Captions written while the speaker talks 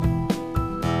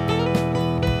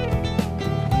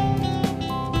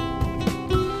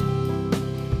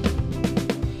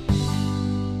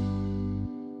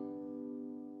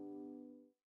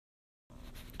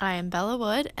I am Bella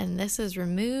Wood, and this is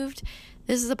Removed.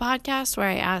 This is a podcast where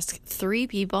I ask 3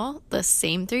 people the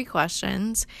same 3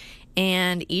 questions,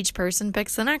 and each person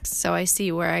picks the next, so I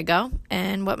see where I go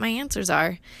and what my answers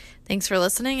are. Thanks for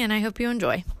listening, and I hope you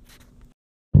enjoy.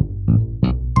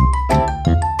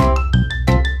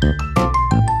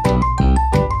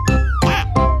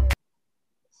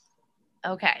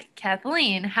 Okay,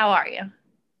 Kathleen, how are you?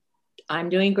 I'm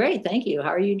doing great. Thank you. How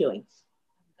are you doing?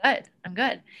 Good. I'm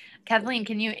good. Kathleen,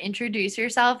 can you introduce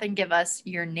yourself and give us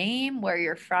your name, where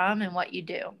you're from, and what you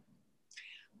do?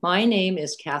 My name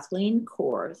is Kathleen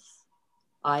Korth.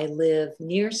 I live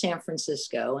near San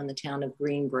Francisco in the town of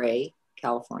Green Bay,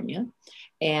 California.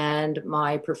 And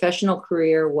my professional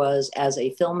career was as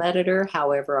a film editor.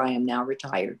 However, I am now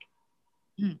retired.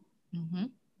 Mm-hmm.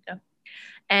 Yeah.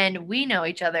 And we know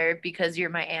each other because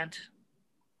you're my aunt.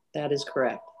 That is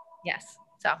correct. Yes.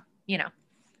 So,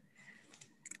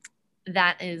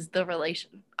 that is the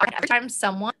relation. Every time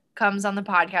someone comes on the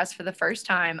podcast for the first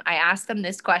time, I ask them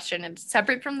this question. It's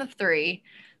separate from the 3,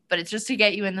 but it's just to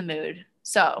get you in the mood.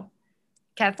 So,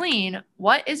 Kathleen,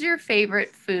 what is your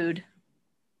favorite food?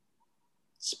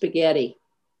 Spaghetti.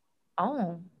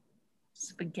 Oh,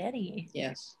 spaghetti.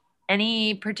 Yes.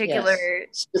 Any particular?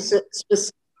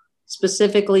 Yes.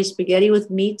 Specifically spaghetti with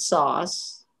meat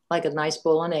sauce, like a nice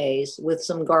bolognese with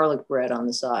some garlic bread on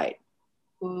the side.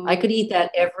 Ooh. I could eat that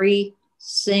every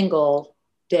single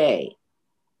day.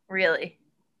 Really?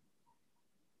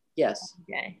 Yes.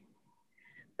 Okay.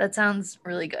 That sounds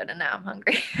really good, and now I'm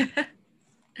hungry.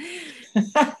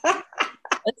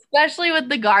 Especially with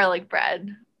the garlic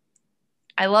bread.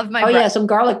 I love my bread. Yeah, some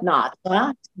garlic knots,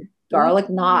 huh? Garlic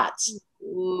knots.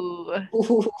 Ooh.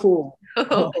 Ooh.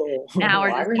 Now we're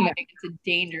just diving into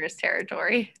dangerous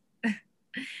territory.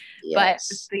 Yes.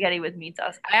 But spaghetti with meat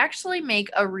sauce. I actually make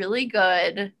a really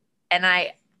good, and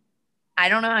I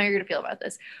don't know how you're going to feel about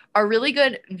this, a really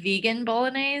good vegan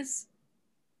bolognese.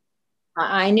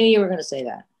 I knew you were going to say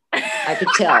that. I could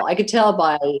tell. I could tell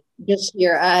by just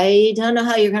here. I don't know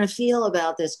how you're going to feel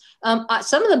about this.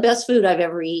 Some of the best food I've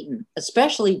ever eaten,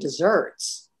 especially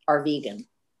desserts, are vegan.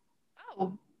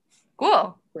 Oh,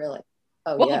 cool. Really?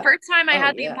 Oh, well, yeah. The first time I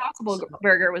had the Impossible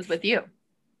Burger was with you.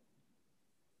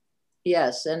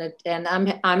 Yes, and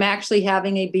I'm actually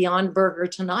having a Beyond Burger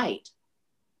tonight.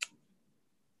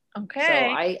 Okay. So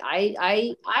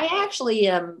I actually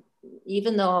am,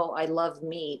 even though I love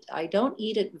meat, I don't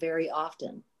eat it very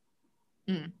often.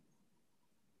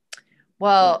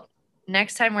 Well,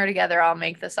 next time we're together, I'll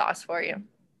make the sauce for you.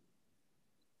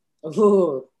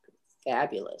 Ooh,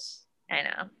 fabulous. I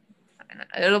know.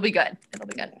 It'll be good.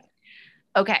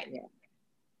 Okay. Yeah.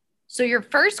 So your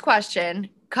first question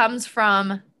comes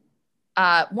from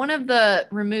one of the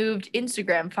Removed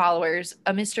Instagram followers,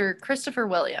 a Mr. Christopher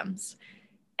Williams.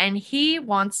 And he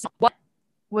wants, what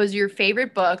was your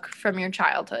favorite book from your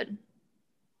childhood?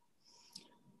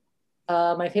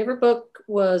 My favorite book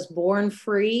was Born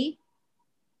Free,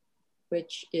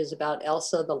 which is about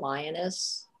Elsa the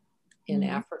lioness in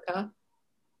Africa,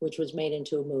 which was made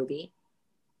into a movie.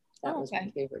 That was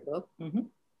my favorite book. Mm-hmm.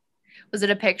 Was it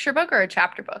a picture book or a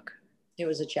chapter book? It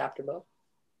was a chapter book.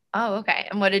 Oh, okay.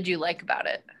 And what did you like about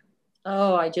it?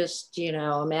 Oh, I just,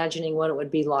 imagining what it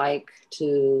would be like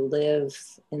to live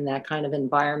in that kind of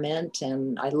environment.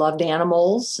 And I loved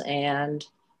animals. And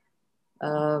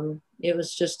it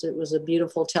was a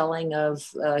beautiful telling of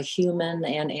a human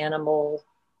and animal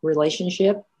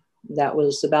relationship that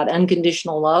was about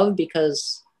unconditional love,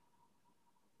 because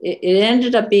it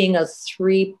ended up being a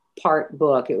 3-part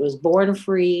book. It was Born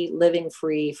Free, Living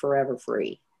Free, Forever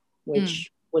Free,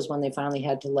 which was when they finally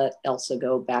had to let Elsa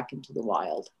go back into the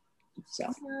wild.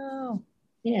 So,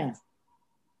 yeah.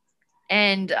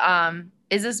 And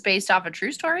is this based off a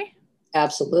true story?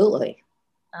 Absolutely.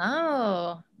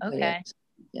 Oh, okay.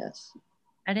 Yes.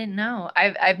 I didn't know.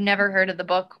 I've never heard of the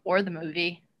book or the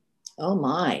movie. Oh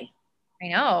my. I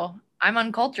know. I'm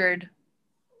uncultured.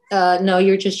 No,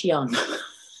 you're just young.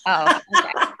 Oh,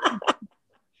 okay.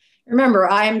 Remember,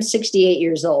 I'm 68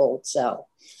 years old, so.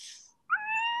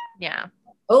 Yeah.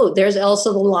 Oh, there's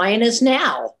Elsa the lioness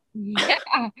now. Yeah.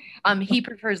 He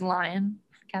prefers lion.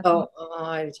 Oh,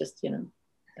 I just,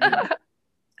 Yeah.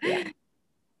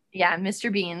 Yeah,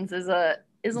 Mr. Beans is a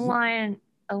lion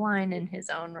in his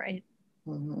own right.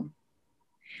 Mm-hmm.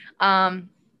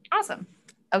 Awesome.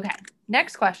 Okay.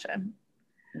 Next question.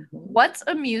 Mm-hmm. What's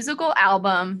a musical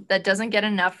album that doesn't get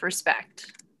enough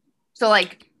respect? So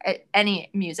like any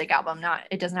music album,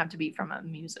 it doesn't have to be from a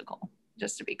musical,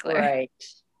 just to be clear. Right.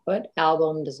 What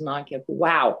album does not get,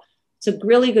 wow. It's a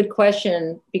really good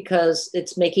question because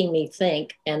it's making me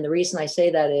think. And the reason I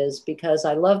say that is because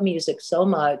I love music so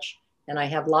much and I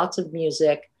have lots of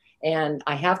music. And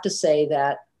I have to say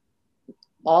that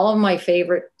all of my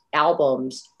favorite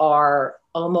albums are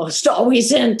almost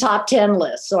always in top 10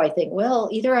 lists. So I think, well,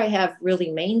 either I have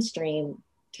really mainstream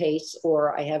tastes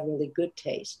or I have really good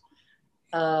taste.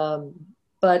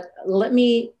 But let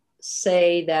me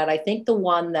say that I think the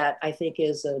one that I think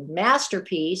is a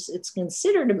masterpiece, it's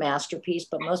considered a masterpiece,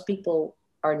 but most people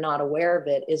are not aware of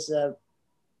it, is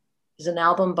an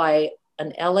album by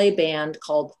an LA band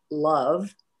called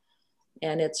Love.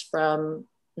 And it's from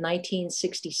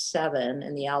 1967,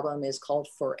 and the album is called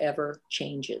Forever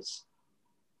Changes.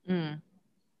 Mm.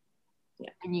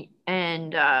 Yeah.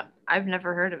 And I've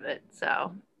never heard of it,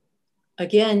 so.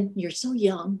 Again, you're so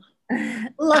young.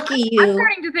 Lucky you. I'm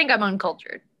starting to think I'm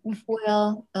uncultured.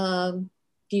 Well,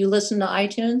 do you listen to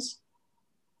iTunes?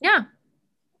 Yeah.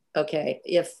 Okay.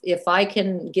 If I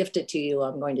can gift it to you,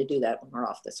 I'm going to do that when we're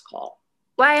off this call.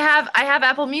 Well, I have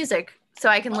Apple Music, so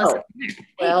I can listen.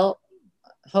 Well,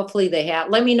 hopefully they have.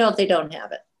 Let me know if they don't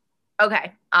have it.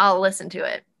 Okay, I'll listen to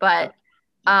it. But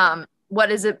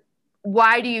what is it?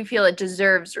 Why do you feel it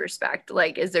deserves respect?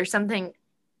 Like, is there something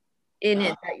in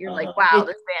it that you're like, wow,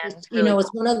 this band? Really,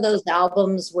 it's one of those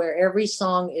albums where every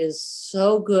song is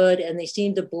so good and they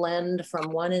seem to blend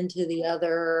from one into the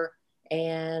other,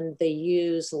 and they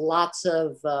use lots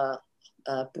of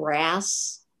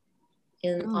brass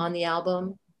on the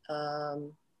album.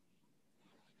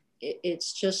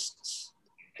 It's just,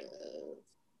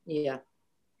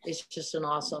 it's just an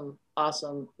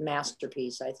awesome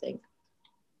masterpiece, I think.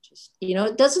 Just,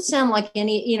 it doesn't sound like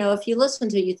any, if you listen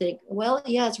to it, you think, well,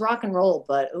 yeah, it's rock and roll,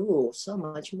 but so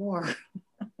much more.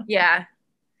 Yeah.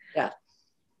 Yeah.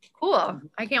 Cool.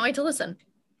 I can't wait to listen.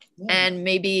 Yeah. And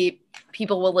maybe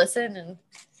people will listen and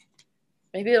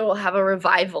maybe it will have a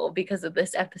revival because of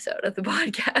this episode of the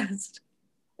podcast.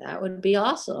 That would be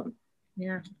awesome.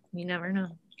 Yeah. You never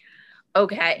know.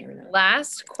 Okay.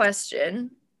 Last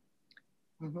question.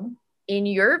 Mm-hmm. In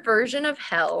your version of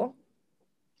hell,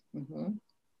 mm-hmm.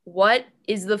 what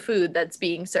is the food that's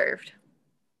being served?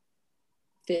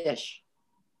 Fish.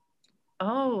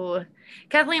 Oh,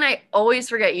 Kathleen, I always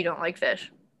forget you don't like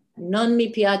fish. Non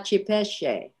mi piace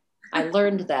pesce. I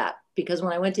learned that because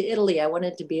when I went to Italy, I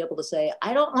wanted to be able to say,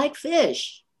 I don't like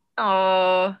fish.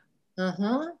 Oh.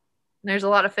 Uh-huh. There's a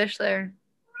lot of fish there.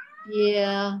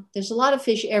 Yeah, there's a lot of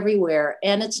fish everywhere.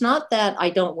 And it's not that I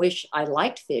don't wish I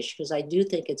liked fish, because I do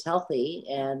think it's healthy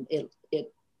and it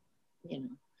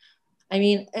I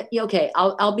mean, okay,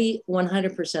 I'll be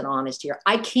 100% honest here.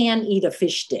 I can eat a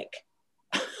fish stick.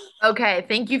 Okay,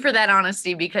 thank you for that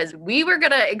honesty, because we were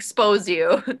going to expose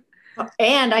you.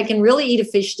 And I can really eat a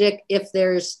fish stick if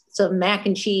there's some mac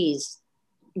and cheese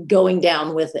going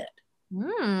down with it.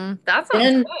 That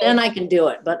sounds good. Then I can do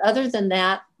it. But other than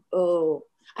that,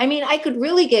 I mean, I could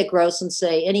really get gross and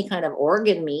say any kind of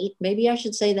organ meat. Maybe I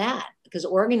should say that, because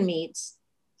organ meats,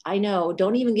 I know,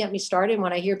 don't even get me started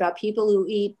when I hear about people who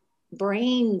eat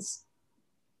brains.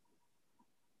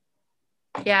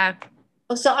 Yeah.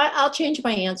 So I'll change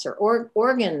my answer.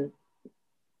 Organ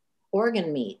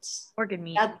meats. Organ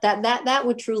meat. That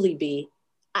would truly be.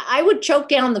 I would choke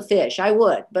down the fish. I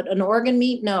would, but an organ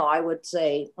meat, no. I would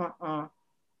say,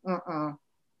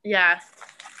 Yeah.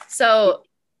 So,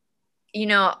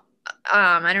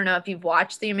 I don't know if you've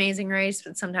watched The Amazing Race,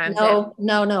 but sometimes.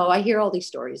 No. I hear all these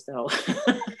stories though.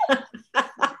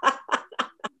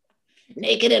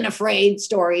 Naked and Afraid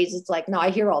stories. It's like, no, I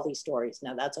hear all these stories.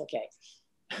 No, that's okay.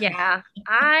 Yeah.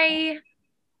 I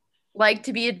like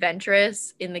to be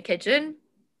adventurous in the kitchen.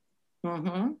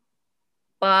 Mm-hmm.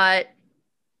 But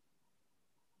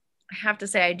I have to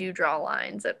say I do draw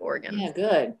lines at organs. Yeah,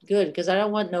 good. Because I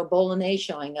don't want no bolognese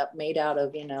showing up made out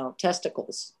of,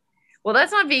 testicles. Well,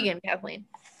 that's not vegan, Kathleen.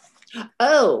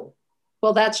 Oh,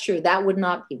 well, that's true. That would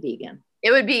not be vegan. It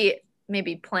would be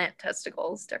maybe plant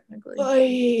testicles, technically.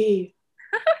 Oy.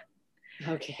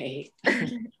 Okay.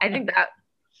 I think that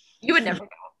you would never know.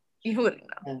 You wouldn't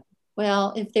know.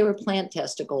 Well, if they were plant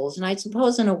testicles, and I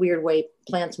suppose in a weird way,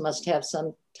 plants must have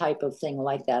some type of thing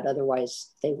like that. Otherwise,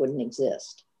 they wouldn't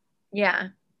exist. Yeah.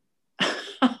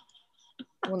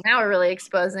 Well, now we're really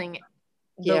exposing.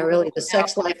 The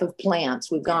sex life of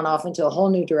plants. We've gone off into a whole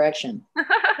new direction.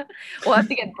 We'll have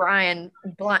to get Brian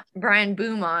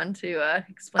Boom on to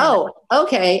explain. Oh,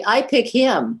 okay. I pick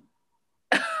him.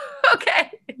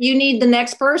 Okay. You need the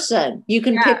next person you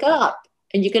can pick up,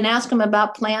 and you can ask him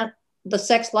about the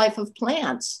sex life of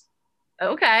plants.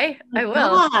 Okay, I will.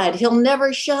 God, he'll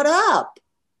never shut up.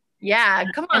 Yeah,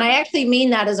 come on. And I actually mean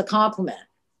that as a compliment.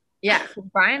 Yeah,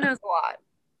 Brian knows a lot.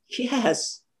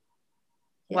 Yes.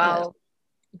 Well,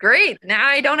 great. Now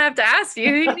I don't have to ask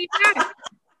you.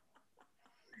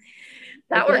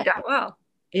 That worked out well.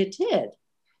 It did.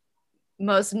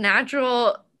 most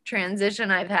natural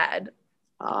transition I've had.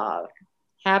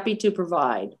 Happy to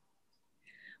provide.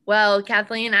 Well,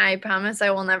 Kathleen, I promise I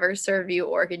will never serve you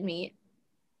organ meat.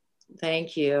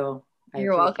 Thank you.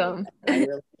 You're welcome. I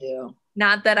really do.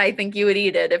 Not that I think you would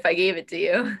eat it if I gave it to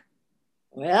you.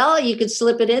 Well, you could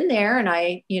slip it in there and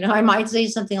I might say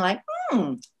something like,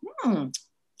 well,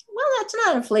 that's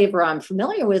not a flavor I'm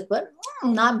familiar with, but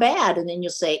not bad. And then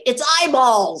you'll say, it's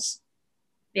eyeballs.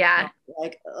 Yeah.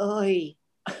 Like, oy.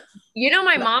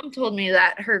 My mom told me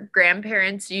that her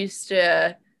grandparents used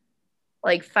to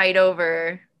like fight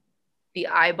over the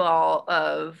eyeball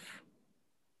of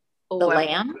the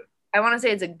lamb. I want to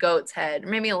say it's a goat's head,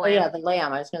 maybe a lamb. Oh yeah, the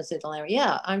lamb. I was going to say the lamb.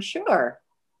 Yeah, I'm sure.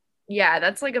 Yeah,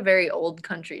 that's like a very old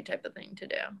country type of thing to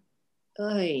do.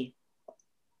 Oy.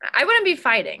 I wouldn't be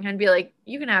fighting. I'd be like,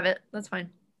 you can have it. That's fine.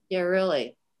 Yeah,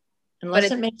 really.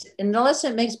 Unless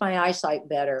it makes my eyesight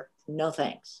better. No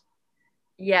thanks.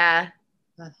 Yeah.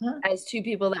 As two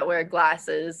people that wear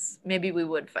glasses, maybe we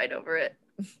would fight over it.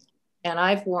 And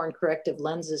I've worn corrective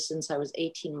lenses since I was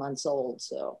 18 months old.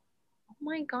 So. Oh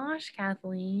my gosh,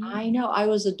 Kathleen. I know. I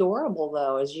was adorable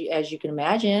though, as you can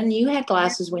imagine. You had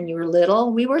glasses when you were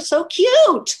little. We were so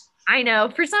cute. I know.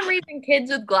 For some reason,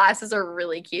 kids with glasses are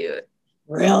really cute.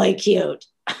 Really cute.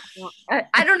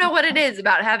 I don't know what it is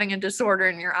about having a disorder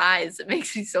in your eyes. It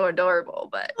makes you so adorable,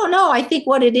 but. Oh no, I think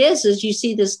what it is you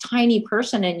see this tiny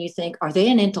person and you think, are they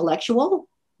an intellectual?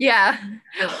 Yeah.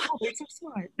 Oh, they're so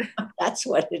smart. That's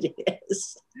what it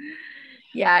is.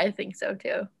 Yeah, I think so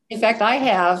too. In fact, I'm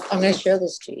going to show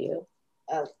this to you.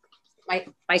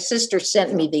 My sister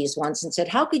sent me these once and said,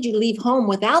 how could you leave home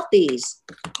without these?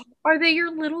 Are they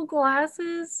your little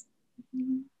glasses?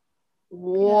 Mm-hmm.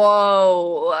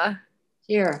 Whoa.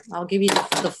 Here, I'll give you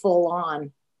the full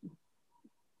on.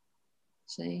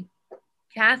 See?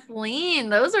 Kathleen,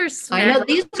 those are I know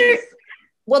these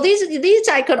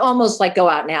I could almost like go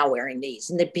out now wearing these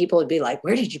and then people would be like,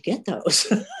 where did you get those?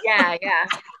 Yeah.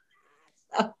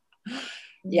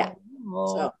 Yeah.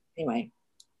 So anyway.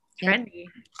 Trendy.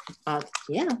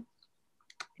 Yeah.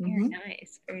 Very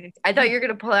nice. Very nice. I thought you were going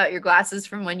to pull out your glasses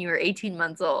from when you were 18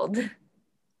 months old.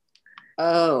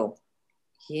 Oh,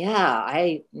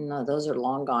 yeah. No, those are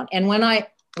long gone. And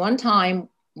one time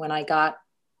when I got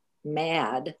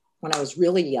mad, when I was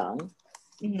really young,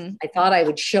 I thought I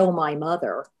would show my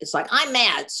mother. It's like, I'm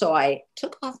mad. So I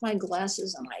took off my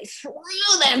glasses and I threw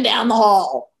them down the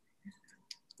hall.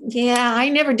 Yeah, I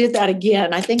never did that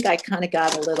again. I think I kind of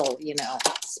got a little,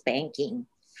 spanking.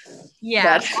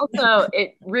 Yeah. Also,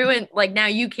 it ruined, like now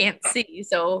you can't see.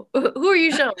 So who are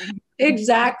you showing?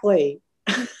 Exactly.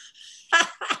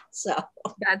 So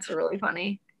that's really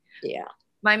funny. Yeah.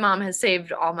 My mom has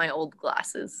saved all my old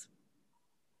glasses.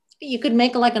 You could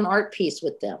make like an art piece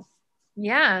with them.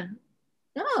 Yeah.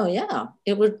 Oh yeah.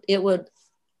 It would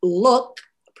look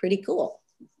pretty cool.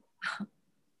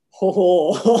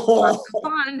 Oh,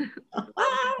 fun.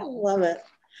 I love it.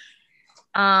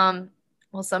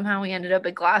 Well, somehow we ended up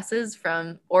at glasses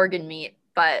from organ meat,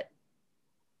 but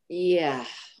yeah.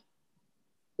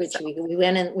 Which we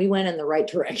went in the right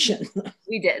direction.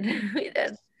 We did.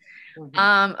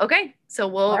 Okay. So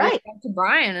we'll reach out to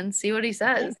Brian and see what he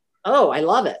says. Oh, I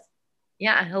love it.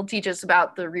 Yeah, he'll teach us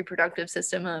about the reproductive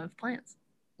system of plants.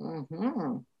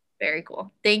 Very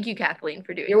cool. Thank you, Kathleen,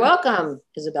 for doing You're welcome,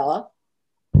 Isabella.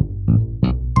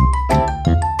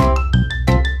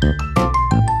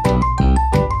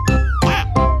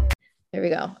 There we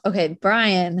go. Okay,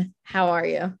 Brian, how are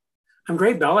you? I'm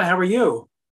great, Bella. How are you?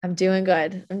 I'm doing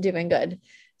good.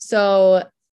 So,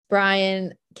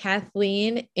 Brian,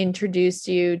 Kathleen introduced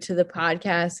you to the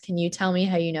podcast. Can you tell me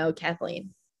how you know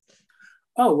Kathleen?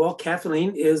 Oh, well,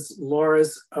 Kathleen is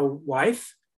Laura's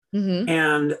wife,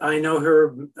 and I know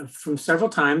her from several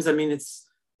times. I mean,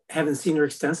 haven't seen her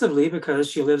extensively because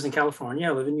she lives in California.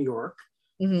 I live in New York.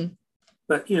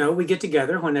 But, we get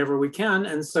together whenever we can,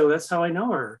 and so that's how I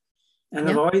know her. And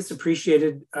I've always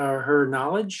appreciated her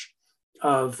knowledge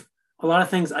of a lot of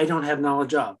things I don't have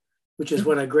knowledge of, which is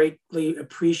what I greatly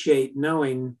appreciate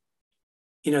knowing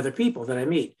in other people that I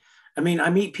meet. I mean, I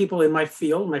meet people in my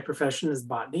field, my profession is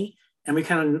botany, and we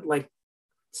kind of like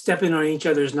step in on each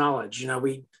other's knowledge. I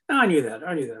knew that.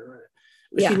 Right?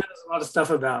 But she knows a lot of stuff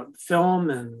about film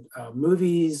and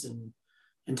movies and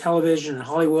television and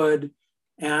Hollywood.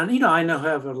 And, I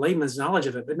have a layman's knowledge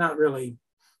of it, but not really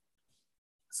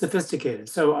sophisticated.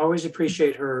 So I always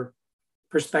appreciate her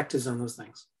perspectives on those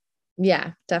things.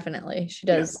 Yeah, definitely. She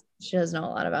does. Yeah. She does know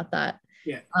a lot about that.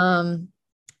 Yeah.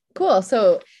 Cool.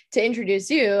 So to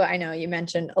introduce you, I know you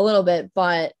mentioned a little bit,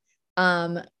 but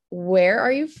where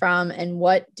are you from and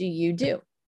what do you do?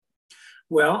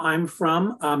 Well, I'm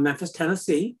from Memphis,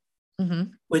 Tennessee,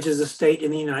 which is a state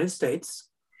in the United States,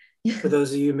 for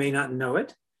those of you who may not know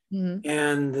it.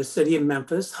 And the city of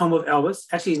Memphis, home of Elvis.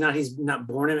 Actually, he's not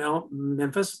born in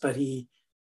Memphis, but he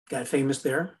got famous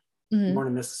there, born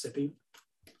in Mississippi.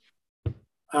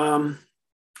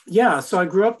 Yeah, so I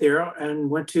grew up there and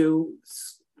went to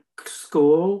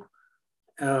school,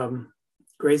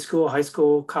 grade school, high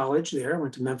school, college there. I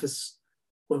went to Memphis,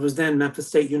 what was then Memphis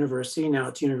State University. Now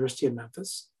it's University of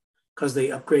Memphis because they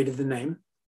upgraded the name.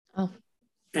 Oh.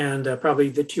 And probably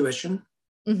the tuition.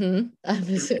 Yeah.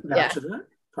 That,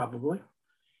 probably.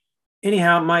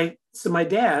 Anyhow, my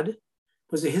dad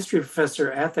was a history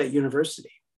professor at that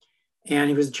university, and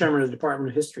he was the chairman of the Department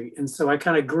of History. And so I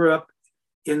kind of grew up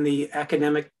in the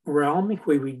academic realm.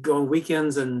 We'd go on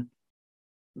weekends and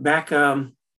back.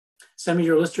 Some of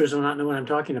your listeners will not know what I'm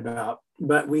talking about,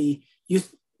 but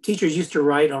teachers used to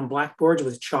write on blackboards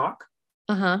with chalk,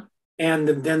 and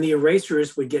then the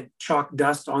erasers would get chalk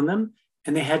dust on them,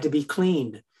 and they had to be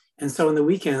cleaned. And so in the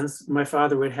weekends, my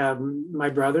father would have my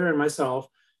brother and myself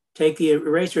take the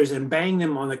erasers and bang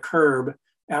them on the curb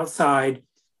outside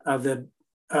of the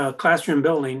classroom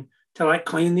building to like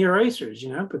clean the erasers,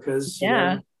 because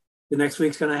the next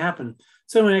week's going to happen.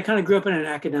 So when I kind of grew up in an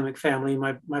academic family,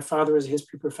 my father was a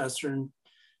history professor and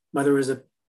mother was a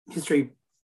history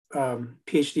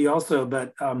PhD also,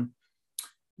 but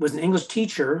was an English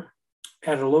teacher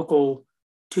at a local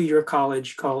 2-year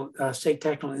college called State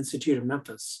Technical Institute of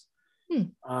Memphis.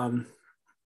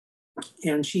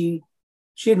 And she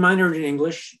had minored in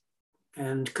English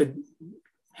and could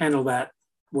handle that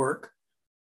work.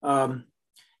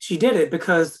 She did it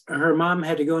because her mom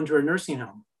had to go into a nursing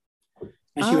home.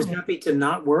 And she was happy to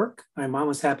not work. My mom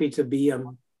was happy to be a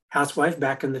housewife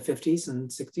back in the 50s and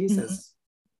 60s, as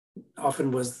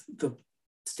often was the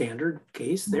standard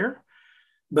case there.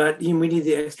 But we need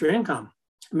the extra income.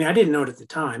 I mean, I didn't know it at the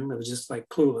time. I was just like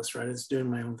clueless, right? I was doing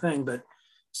my own thing. But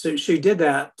so she did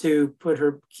that to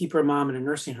keep her mom in a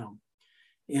nursing home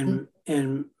in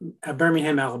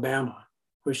Birmingham, Alabama,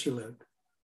 where she lived,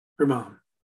 her mom.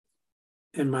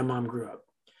 And my mom grew up.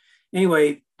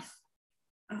 Anyway,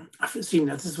 see,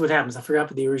 this is what happens. I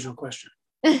forgot the original question.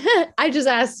 I just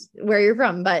asked where you're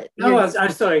from, but I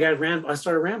started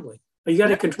rambling. But you got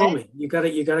to control me. You got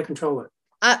to control it.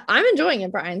 I'm enjoying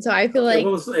it, Brian. So I feel like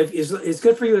if it's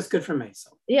good for you, it's good for me.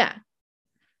 So yeah.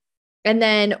 And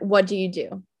then what do you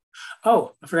do?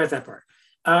 Oh, I forgot that part.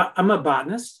 I'm a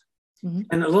botanist,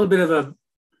 and a little bit of a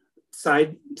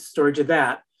side story to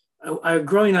that.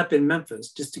 Growing up in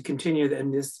Memphis, just to continue,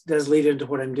 and this does lead into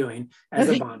what I'm doing as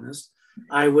a botanist.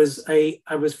 I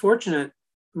was fortunate.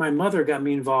 My mother got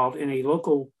me involved in a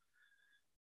local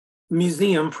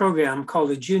museum program called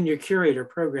the Junior Curator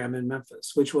Program in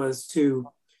Memphis, which was to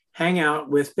hang out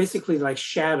with basically like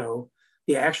shadow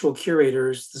the actual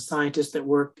curators, the scientists that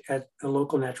worked at a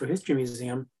local natural history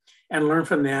museum, and learn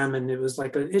from them. And it was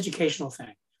like an educational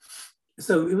thing.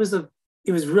 So it was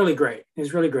really great. It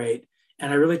was really great.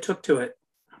 And I really took to it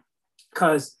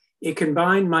because it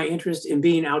combined my interest in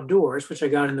being outdoors, which I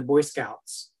got in the Boy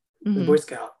Scouts, the Boy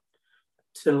Scout.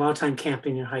 Spent a lot of time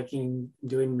camping and hiking,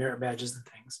 doing merit badges and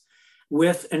things,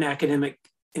 with an academic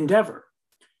endeavor,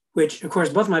 which of course,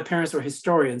 both my parents were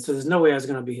historians. So there's no way I was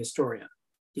going to be a historian.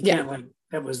 You can't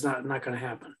that was not going to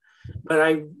happen. But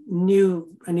I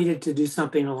knew I needed to do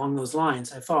something along those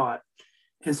lines, I thought.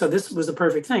 And so this was the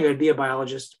perfect thing. I'd be a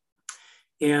biologist.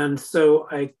 And so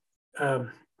I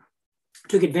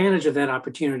took advantage of that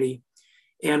opportunity.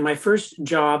 And my first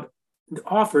job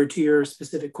offered, to your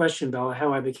specific question, Bella,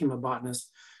 how I became a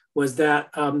botanist, was that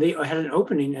they had an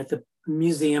opening at the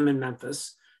museum in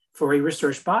Memphis for a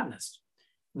research botanist.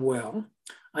 Well,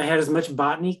 I had as much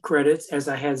botany credits as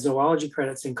I had zoology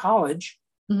credits in college.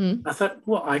 I thought,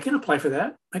 well, I can apply for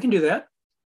that. I can do that.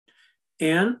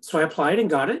 And so I applied and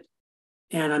got it.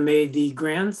 And I made the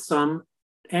grand sum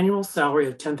annual salary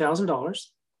of $10,000.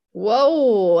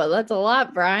 Whoa, that's a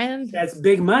lot, Brian. That's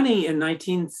big money in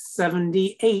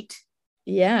 1978.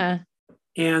 Yeah.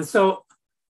 And so,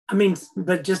 I mean,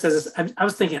 but just I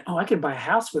was thinking, I could buy a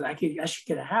house with, I should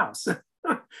get a house.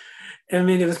 I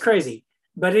mean, it was crazy.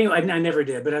 But anyway, I never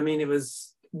did. But I mean, it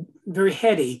was very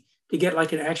heady to get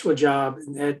like an actual job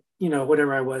at,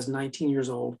 whatever I was, 19 years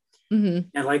old,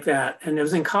 and like that. And it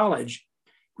was in college,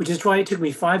 which is why it took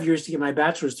me 5 years to get my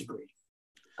bachelor's degree.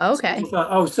 Okay. So I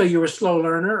thought, so you were a slow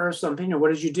learner or something? Or what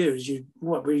did you do?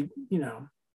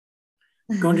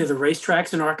 Going to the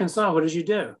racetracks in Arkansas? What did you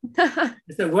do? I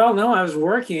said, well, no, I was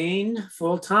working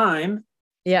full time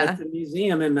at the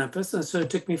museum in Memphis. And so it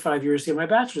took me 5 years to get my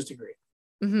bachelor's degree.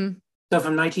 So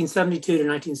from 1972 to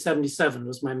 1977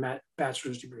 was my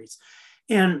bachelor's degrees.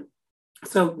 And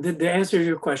So the answer to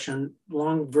your question,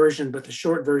 long version, but the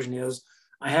short version is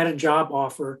I had a job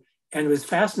offer and it was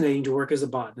fascinating to work as a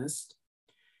botanist.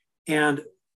 And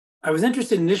I was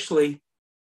interested initially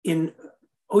in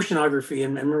oceanography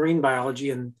and marine biology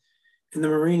and in the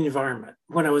marine environment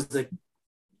when I was a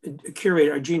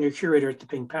curator, a junior curator at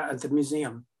the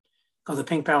museum called the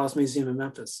Pink Palace Museum in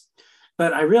Memphis.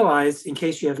 But I realized, in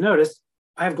case you have noticed,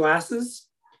 I have glasses.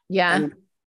 Yeah. And,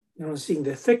 seeing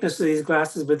the thickness of these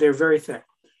glasses, but they're very thick.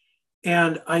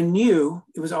 And I knew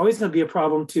it was always going to be a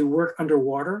problem to work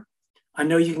underwater. I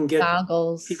know you can get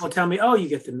goggles. People tell me, oh, you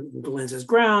get the lenses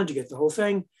ground, you get the whole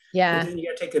thing. Yeah. But then you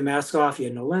got to take the mask off. You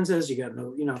had no lenses. You got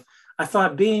no, I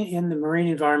thought being in the marine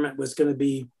environment was going to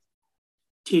be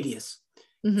tedious.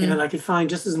 Mm-hmm. And I could find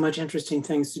just as much interesting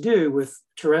things to do with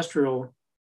terrestrial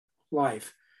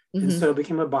life. Mm-hmm. And so I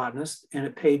became a botanist, and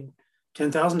it paid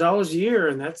 $10,000 a year.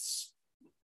 And that's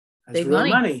big real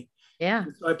money. Yeah.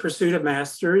 And so I pursued a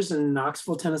master's in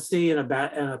Knoxville, Tennessee, and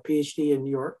a PhD in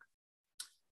New York,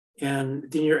 and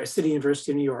the City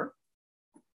University of New York,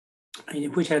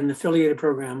 which had an affiliated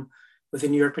program with the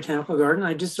New York Botanical Garden.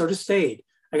 I just sort of stayed.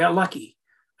 I got lucky.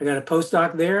 I got a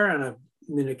postdoc there and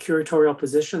in a curatorial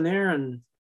position there, and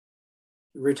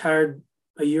retired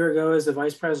a year ago as a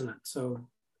vice president. So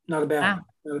not a bad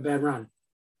run.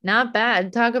 Not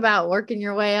bad. Talk about working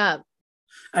your way up.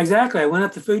 Exactly. I went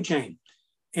up the food chain.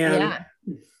 And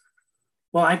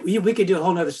well, we could do a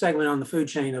whole nother segment on the food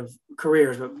chain of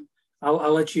careers, but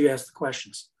I'll let you ask the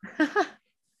questions.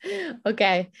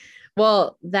 Okay.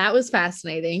 Well, that was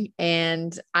fascinating.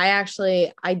 And I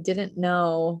didn't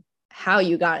know how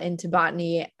you got into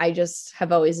botany. I just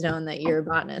have always known that you're a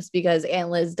botanist because Aunt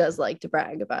Liz does like to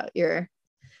brag about your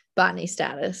botany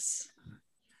status.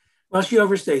 Well, she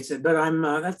overstates it, but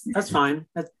that's fine.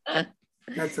 That's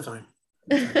fine.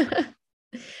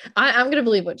 I'm going to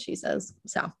believe what she says.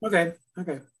 So, okay.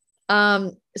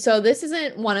 So this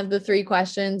isn't one of the 3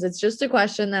 questions. It's just a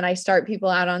question that I start people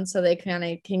out on so they kind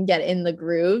of can get in the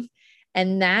groove.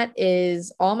 And that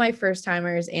is all my first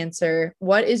timers answer.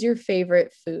 What is your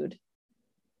favorite food?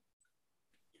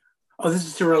 Oh, this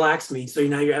is to relax me. So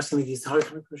now you're asking me these hard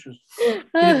questions. Can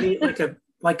it be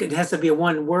like it has to be a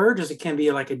one word, or it can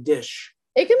be like a dish?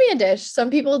 It can be a dish.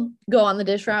 Some people go on the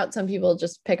dish route. Some people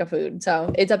just pick a food.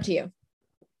 So it's up to you.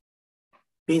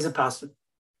 Beans and pasta.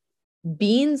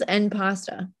 Beans and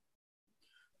pasta.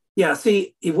 Yeah,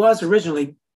 see, it was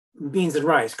originally beans and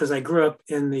rice because I grew up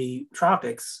in the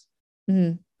tropics.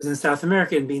 Mm-hmm. I was in South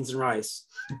America and beans and rice.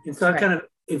 And so I kind of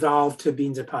evolved to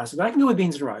beans and pasta. But I can go with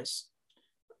beans and rice.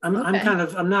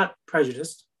 I'm not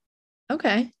prejudiced.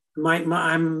 Okay.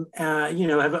 I'm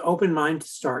have an open mind to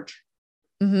starch.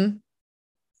 Mm-hmm.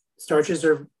 Starches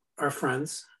are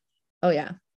friends. Oh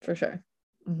yeah, for sure.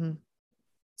 Mm-hmm.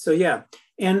 So yeah,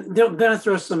 and then I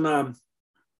throw some.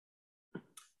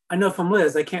 I know from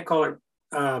Liz, I can't call it.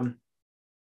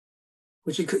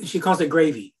 Which she calls it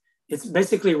gravy. It's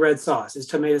basically red sauce. It's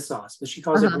tomato sauce, but she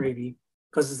calls it gravy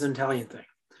because it's an Italian thing.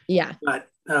 Yeah. But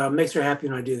makes her happy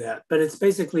when I do that. But it's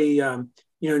basically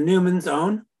Newman's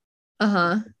Own.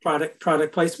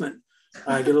 Product placement.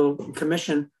 I get a little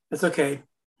commission. That's okay.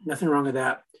 Nothing wrong with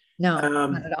that. No,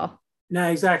 not at all. No,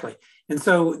 exactly. And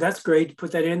so that's great to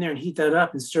put that in there and heat that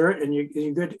up and stir it, and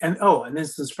you're good. And then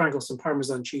sprinkle some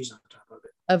Parmesan cheese on top of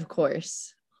it. Of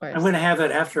course. I'm going to have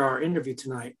that after our interview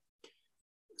tonight.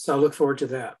 So I look forward to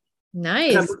that.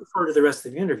 Nice. I'm looking forward to the rest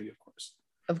of the interview, of course.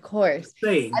 Of course.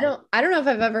 I don't know if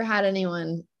I've ever had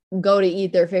anyone go to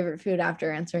eat their favorite food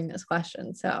after answering this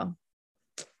question. So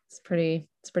it's pretty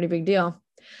big deal.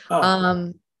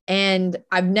 Oh. And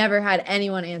I've never had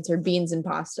anyone answer beans and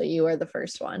pasta. You are the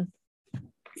first one.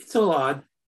 It's a little odd.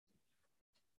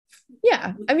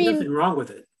 Yeah. I mean, nothing wrong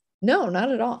with it. No,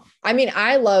 not at all. I mean,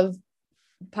 I love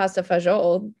pasta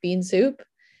fagioli, bean soup,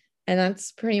 and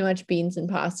that's pretty much beans and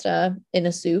pasta in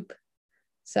a soup.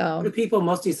 So what do people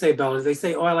mostly say, Bella? They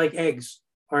say, oh, I like eggs,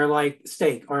 or I like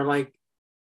steak, or I like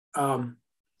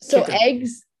so chicken.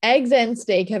 Eggs and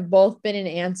steak have both been an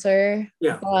answer.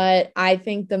 Yeah. But I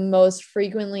think the most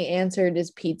frequently answered is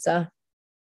pizza.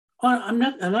 Well, I'm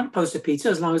not opposed to pizza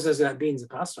as long as there's got beans and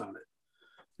pasta on it.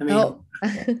 I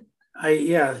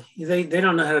mean, they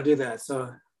don't know how to do that.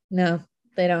 So no,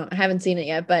 they don't. I haven't seen it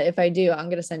yet, but if I do, I'm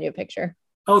gonna send you a picture.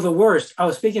 Oh, the worst. Oh,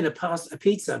 speaking of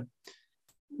pizza,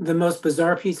 the most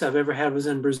bizarre pizza I've ever had was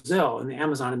in Brazil, in the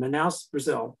Amazon, in Manaus,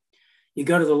 Brazil. You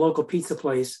go to the local pizza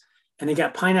place and they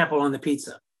got pineapple on the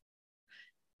pizza.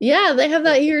 Yeah, they have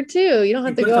that here too. You don't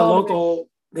have to go.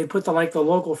 They put the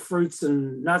local fruits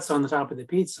and nuts on the top of the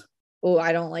pizza. Oh,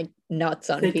 I don't like nuts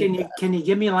on pizza. Can you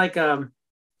give me like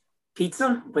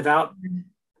pizza without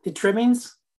the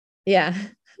trimmings? Yeah.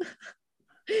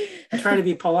 I try to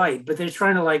be polite, but they're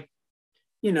trying to like,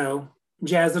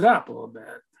 jazz it up a little bit.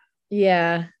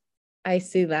 Yeah, I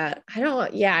see that. I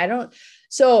don't.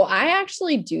 So I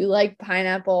actually do like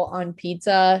pineapple on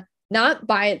pizza, not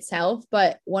by itself,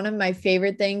 but one of my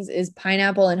favorite things is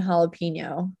pineapple and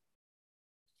jalapeno.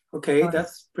 Okay,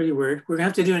 that's pretty weird. We're gonna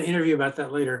have to do an interview about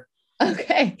that later.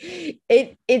 Okay.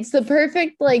 It's the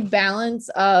perfect like balance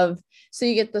of, so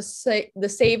you get the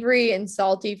savory and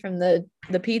salty from the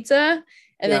pizza,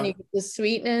 and then you get the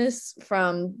sweetness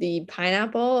from the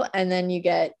pineapple, and then you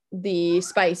get the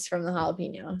spice from the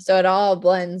jalapeno. So it all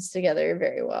blends together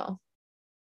very well.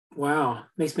 Wow,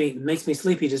 makes me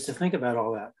sleepy just to think about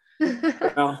all that.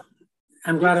 Well,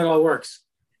 I'm glad it all works.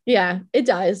 Yeah, it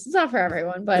does. It's not for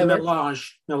everyone, but the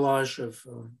melange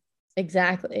of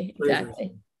exactly. flavors.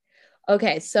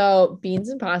 Okay, so beans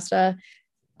and pasta.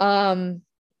 There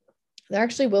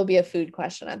actually will be a food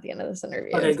question at the end of this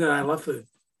interview. Okay, good. I love food.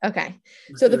 Okay,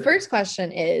 so the first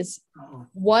question is,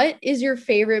 what is your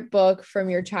favorite book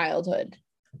from your childhood?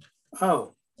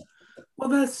 Oh, well,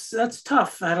 that's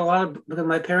tough. I had a lot of, because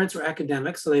my parents were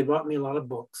academics, so they bought me a lot of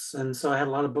books, and so I had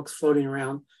a lot of books floating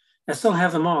around. I still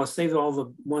have them all. I saved all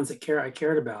the ones that I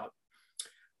cared about.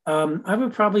 I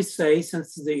would probably say,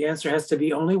 since the answer has to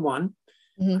be only one,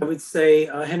 I would say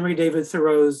Henry David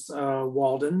Thoreau's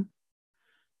Walden.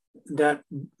 That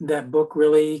book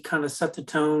really kind of set the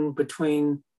tone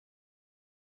between,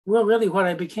 well, really what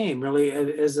I became really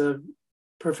as a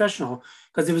professional,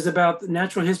 because it was about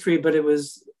natural history, but it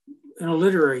was in a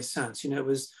literary sense. It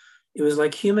was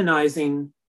like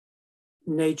humanizing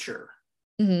nature.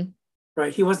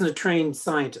 Right? He wasn't a trained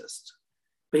scientist,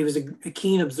 but he was a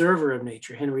keen observer of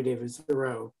nature, Henry David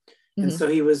Thoreau. And so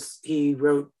he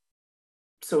wrote,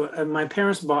 so my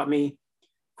parents bought me,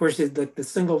 of course, the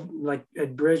single, like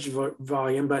abridged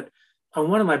volume, but on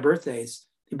one of my birthdays,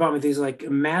 he bought me these like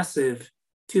massive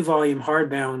 2-volume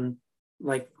hardbound,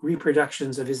 like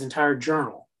reproductions of his entire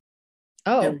journal.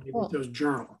 Oh, cool. Thoreau's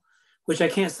journal, which I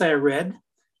can't say I read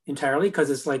entirely because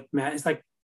it's like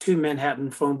 2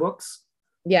 Manhattan phone books.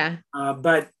 Yeah.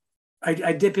 But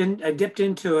I dipped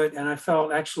into it, and I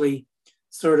felt actually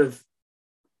sort of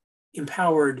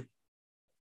empowered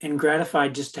and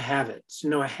gratified just to have it, to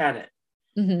know I had it.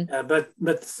 But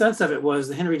the sense of it was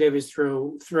the Henry David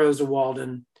Thoreau's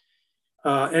Walden,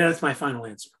 and that's my final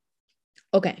answer.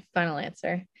 Okay, final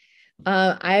answer.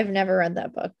 I've never read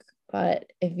that book,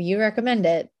 but if you recommend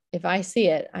it, if I see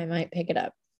it, I might pick it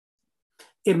up.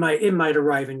 It might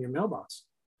arrive in your mailbox.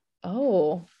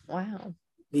 Oh, wow.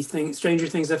 Stranger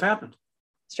things have happened.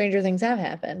 Stranger things have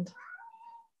happened.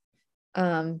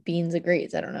 Beans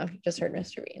agrees. I don't know if you just heard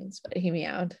Mr. Beans, but he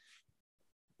meowed.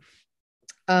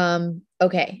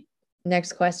 Okay,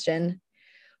 next question.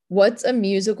 What's a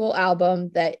musical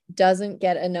album that doesn't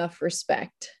get enough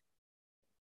respect?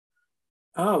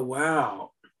 Oh,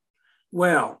 wow.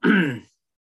 Well,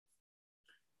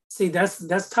 see,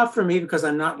 that's tough for me because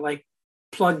I'm not like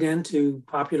plugged into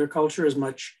popular culture as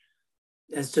much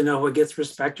as to know what gets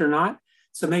respect or not.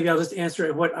 So maybe I'll just answer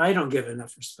it what I don't give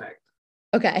enough respect.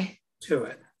 Okay. To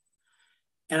it.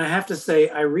 And I have to say,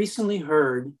 I recently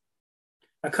heard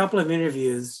a couple of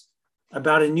interviews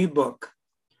about a new book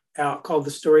out called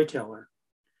The Storyteller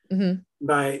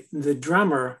by the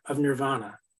drummer of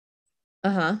Nirvana.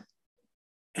 And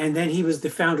then he was the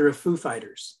founder of Foo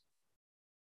Fighters.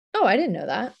 Oh, I didn't know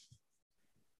that.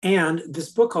 And this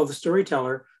book called The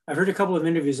Storyteller, I've heard a couple of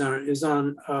interviews on it. It was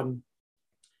on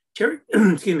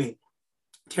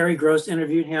Terry Gross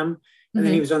interviewed him, and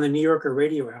then he was on the New Yorker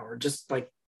Radio Hour just like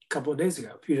a few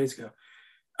days ago.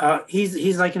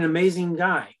 He's like an amazing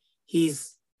guy.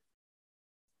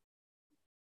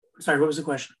 Sorry, what was the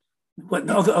question? What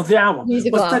of the album? Well, it's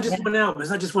not just one album.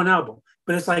 It's not just one album,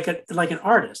 but it's like an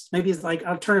artist. Maybe it's like,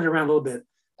 I'll turn it around a little bit.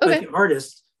 Okay. Like an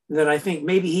artist that I think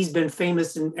maybe he's been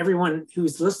famous, and everyone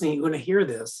who's listening going to hear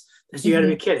this. You got to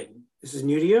be kidding. This is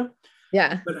new to you.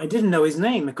 Yeah. But I didn't know his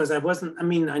name because I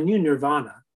knew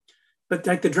Nirvana, but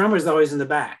like the drummer's always in the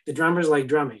back. The drummer's like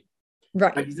drumming.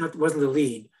 Right. Like wasn't the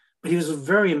lead, but he was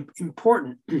very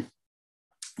important.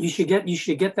 You should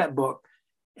get that book,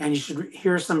 and you should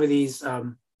hear some of these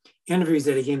interviews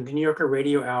that he gave, the New Yorker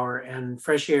Radio Hour and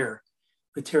Fresh Air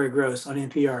with Terry Gross on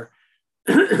NPR,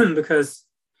 because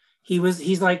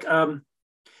he's like,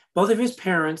 both of his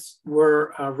parents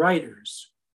were writers.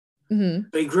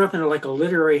 But he grew up in a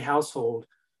literary household.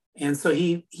 And so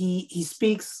he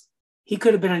speaks, he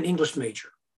could have been an English major,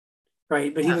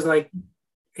 right? But he was like,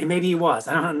 and maybe he was,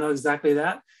 I don't know exactly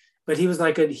that, but he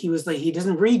he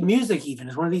doesn't read music even.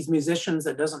 He's one of these musicians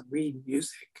that doesn't read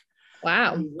music.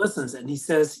 Wow. He listens, and he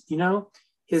says,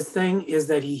 his thing is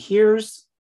that he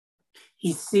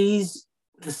sees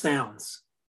the sounds.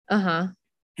 Uh-huh.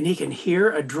 And he can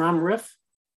hear a drum riff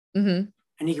Mm-hmm.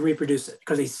 and he can reproduce it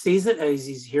because he sees it as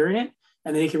he's hearing it,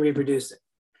 and then he can reproduce it.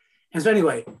 And so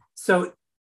anyway, so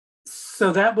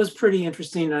that was pretty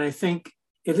interesting. And I think,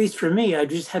 at least for me, I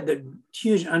just had the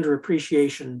huge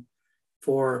underappreciation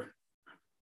for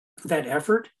that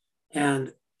effort.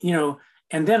 And, you know,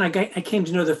 and then I came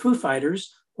to know the Foo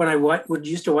Fighters when I would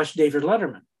used to watch David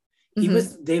Letterman. He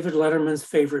was David Letterman's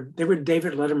favorite. They were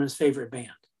David Letterman's favorite band.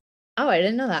 Oh, I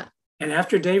didn't know that. And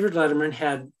after David Letterman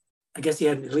had, I guess he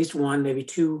had at least one, maybe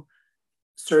two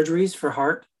surgeries for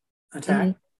heart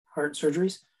attack, heart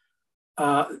surgeries.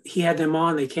 He had them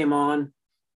on, they came on,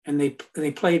 and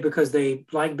they played because they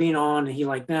liked being on and he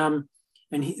liked them.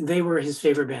 And they were his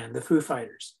favorite band, the Foo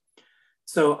Fighters.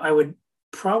 So I would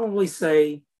probably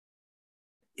say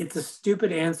it's a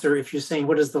stupid answer if you're saying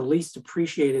what is the least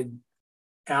appreciated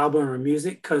album or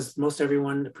music, because most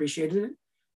everyone appreciated it.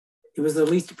 It was the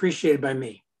least appreciated by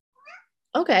me.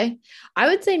 Okay. I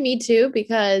would say me too,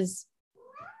 because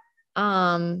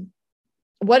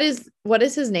what is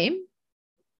his name?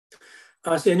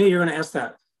 See, I knew you were going to ask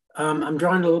that. I'm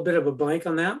drawing a little bit of a blank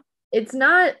on that. It's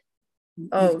not.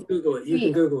 Oh, Google it. You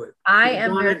can Google it. I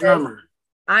am nervous. Drummer.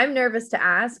 I'm nervous to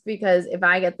ask because if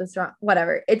I get this wrong,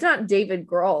 whatever. It's not David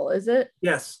Grohl, is it?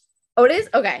 Yes. Oh, it is?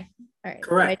 Okay. All right.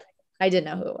 Correct. I didn't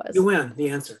know who it was. You win the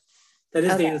answer. That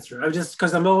is the answer. I'm just,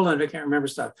 because I'm old and I can't remember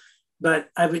stuff. But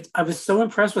I was so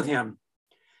impressed with him.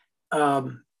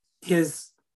 I didn't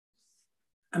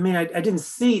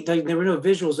see, there were no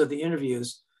visuals of the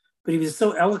interviews, but he was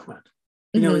so eloquent,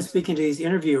 you know, in speaking to these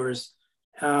interviewers.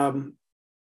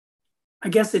 I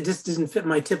guess it just doesn't fit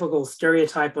my typical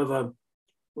stereotype of a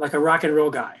rock and roll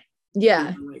guy.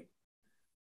 Yeah. You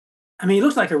know, he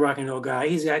looks like a rock and roll guy.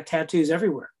 He's got tattoos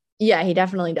everywhere. Yeah, he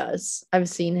definitely does. I've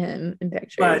seen him in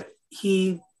pictures. But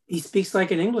he speaks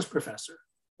like an English professor.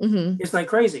 It's like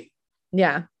crazy.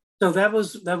 Yeah. So that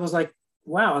was like,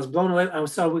 wow, I was blown away.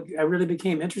 I really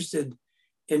became interested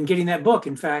in getting that book.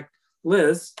 In fact,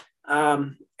 Liz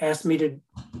asked me to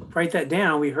write that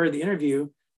down. We heard the interview,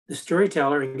 the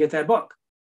storyteller, and get that book.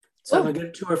 So I'm gonna get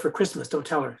it to her for Christmas. Don't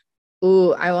tell her.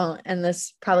 Ooh, I won't. And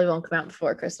this probably won't come out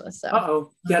before Christmas.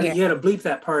 So. You got to bleep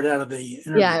that part out of the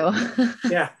interview. Yeah, I will.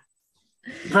 Yeah.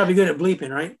 You're probably good at bleeping,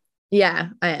 right? Yeah,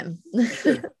 I am.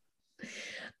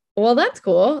 Well, that's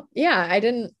cool. Yeah,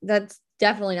 that's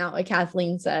definitely not what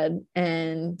Kathleen said.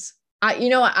 And you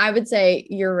know what? I would say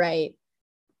you're right.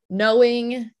 I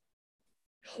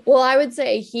would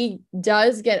say he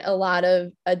does get a lot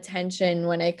of attention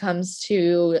when it comes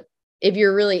to, if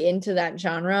you're really into that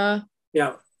genre.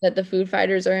 Yeah. That the Foo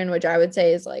Fighters are in, which I would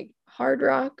say is like hard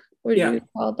rock. What do you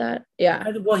call that? Yeah.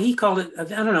 Well, he called it, I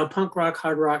don't know, punk rock,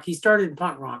 hard rock. He started in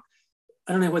punk rock.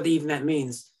 I don't know what even that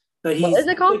means, but he's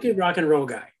a wicked rock and roll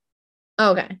guy.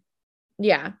 Okay.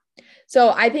 Yeah.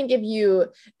 So I think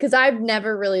because I've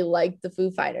never really liked the Foo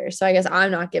Fighters, so I guess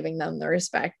I'm not giving them the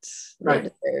respect they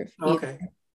deserve. Okay.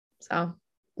 So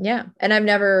yeah. And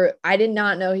I did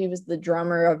not know he was the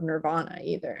drummer of Nirvana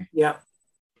either. Yeah.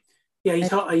 Yeah,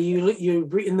 you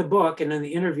in the book and in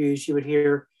the interviews, you would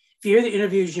hear, if you hear the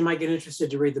interviews, you might get interested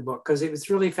to read the book, because it was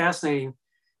really fascinating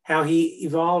how he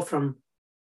evolved from,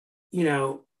 you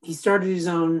know, he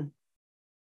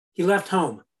left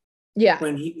home. Yeah.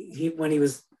 When he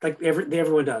was like,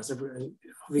 everyone does, all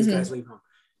these guys leave home,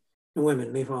 and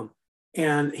women leave home.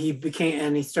 And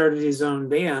he started his own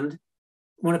band,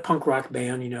 a punk rock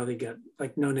band, you know, they got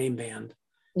like No Name Band.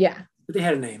 Yeah. But they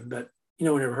had a name, but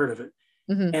no one ever heard of it.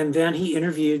 And then he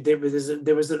interviewed, there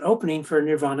was an opening for a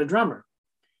Nirvana drummer,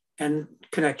 and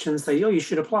connections say, oh, you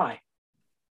should apply.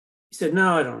 He said,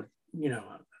 no, I don't, you know.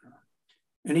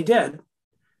 And he did.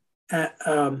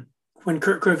 When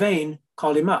Kurt Cobain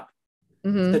called him up,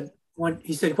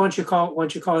 he said, why don't you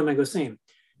call him and go see him?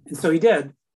 And so he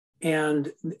did.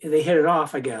 And they hit it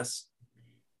off, I guess.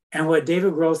 And what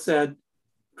David Grohl said,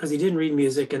 because he didn't read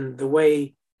music, and the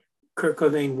way Kurt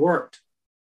Cobain worked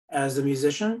as a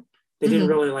musician, they didn't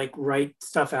really like write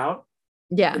stuff out.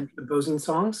 Yeah. Composing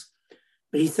songs.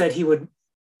 But he said he would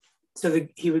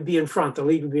be in front, the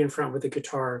lead would be in front with the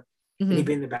guitar, and he'd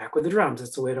be in the back with the drums.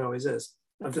 That's the way it always is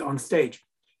on stage.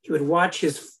 He would watch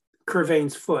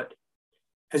Cobain's foot,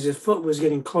 as his foot was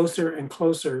getting closer and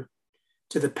closer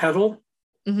to the pedal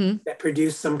that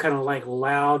produced some kind of like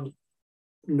loud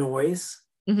noise.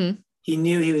 He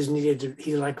knew he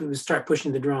would start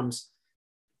pushing the drums,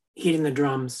 hitting the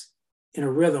drums in a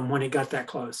rhythm when it got that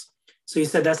close. So he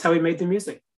said that's how he made the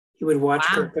music. He would watch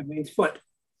Kurt Cobain's foot.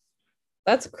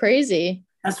 That's crazy.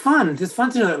 That's fun. It's fun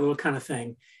to know that little kind of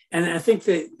thing. And I think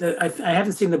that I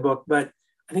haven't seen the book, but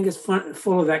I think it's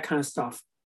full of that kind of stuff.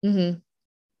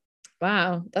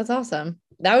 Wow, that's awesome.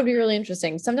 That would be really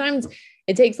interesting. Sometimes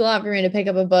it takes a lot for me to pick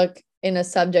up a book in a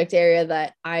subject area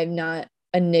that I'm not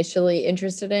initially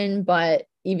interested in, but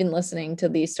even listening to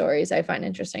these stories I find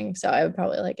interesting. So I would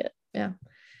probably like it. Yeah.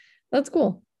 That's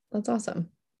cool. That's awesome.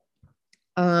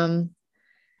 All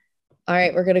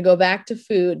right, we're going to go back to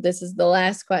food. This is the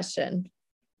last question.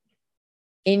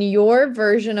 In your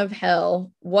version of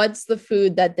hell, what's the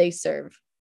food that they serve?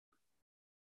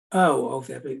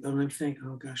 Let me think.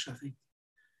 Oh gosh, I think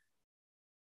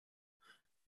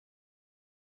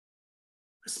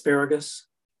asparagus.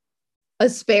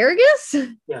 Asparagus?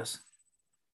 Yes.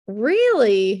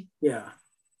 Really? Yeah.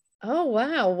 Oh,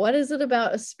 wow. What is it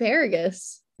about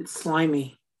asparagus? It's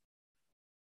slimy.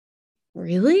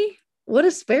 Really? What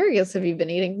asparagus have you been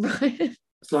eating, Brian?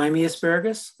 Slimy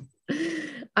asparagus?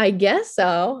 I guess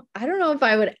so. I don't know if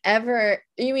I would ever.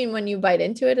 You mean when you bite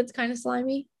into it, it's kind of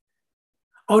slimy?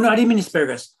 Oh, no, I didn't mean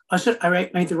asparagus. I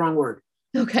made the wrong word.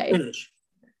 Okay. Spinach.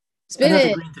 Spinach.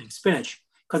 Another green thing, spinach.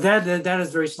 Because that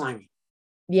is very slimy.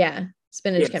 Yeah.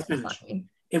 Spinach can be slimy.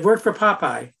 It worked for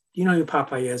Popeye. You know who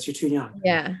Popeye is. You're too young.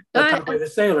 Yeah. Popeye the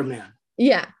Sailor Man.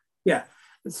 Yeah. Yeah.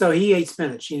 So he ate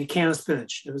spinach, a can of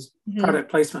spinach. It was product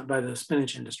placement by the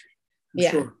spinach industry. I'm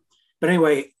sure. But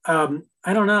anyway, I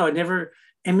don't know.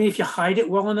 I mean, if you hide it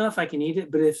well enough, I can eat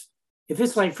it. But if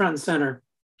it's like front and center,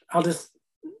 I'll just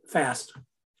fast.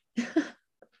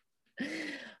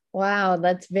 Wow,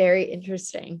 that's very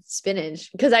interesting.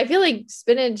 Spinach. Because I feel like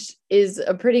spinach is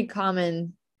a pretty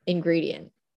common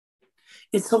ingredient.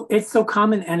 It's so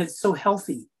common and it's so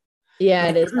healthy. Yeah,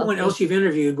 it is. Everyone else you've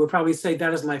interviewed will probably say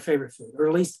that is my favorite food, or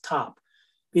at least top.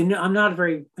 You know, I'm not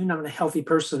a healthy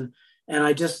person, and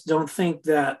I just don't think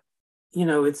that,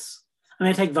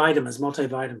 I take vitamins,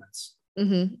 multivitamins.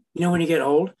 Mm-hmm. You know, when you get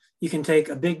old, you can take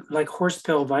a big, like, horse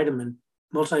pill vitamin,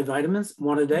 multivitamins,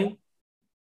 one a day.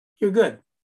 You're good.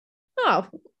 Oh,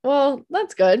 well,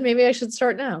 that's good. Maybe I should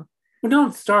start now. Well,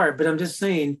 don't start, but I'm just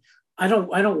saying, I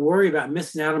don't worry about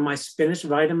missing out on my spinach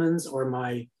vitamins or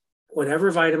my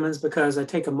whatever vitamins, because I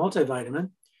take a multivitamin,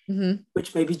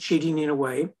 which may be cheating in a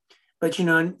way, but you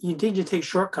need to take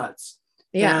shortcuts.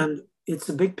 Yeah. And it's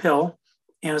a big pill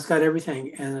and it's got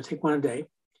everything, and I take one a day.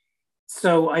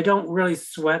 So I don't really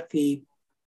sweat doing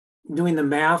the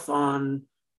math on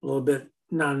a little bit,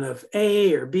 not enough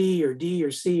A or B or D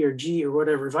or C or G or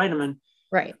whatever vitamin.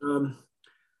 Right.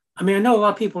 I mean, I know a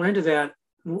lot of people are into that,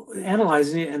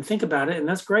 analyzing it and think about it, and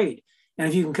that's great. And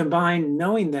if you can combine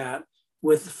knowing that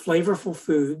with flavorful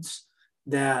foods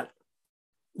that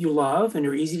you love and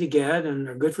are easy to get and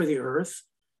are good for the earth,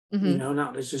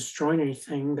 not just destroying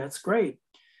anything, that's great.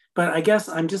 But I guess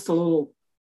I'm just a little,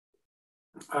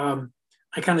 I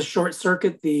kind of short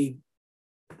circuit the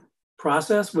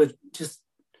process with just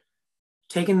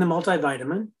taking the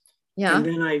multivitamin. Yeah.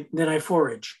 And then I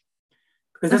forage.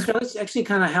 Because that's actually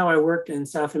kind of how I worked in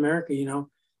South America. You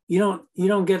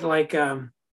don't get like,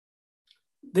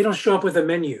 they don't show up with a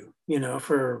menu,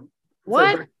 for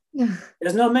what?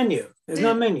 There's no menu.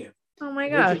 Oh my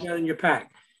gosh. What you got in your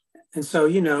pack. And so,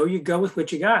 you go with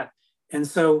what you got. And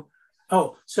so,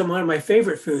 so one of my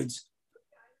favorite foods,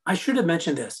 I should have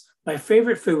mentioned this. My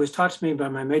favorite food was taught to me by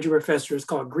my major professor. It's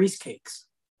called grease cakes.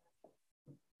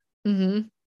 Mm-hmm.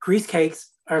 Grease cakes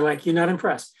are like, you're not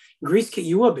impressed.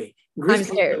 You will be. Grease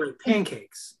cakes are like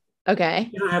pancakes. Okay.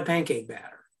 You don't have pancake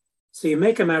batter. So you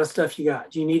make them out of stuff you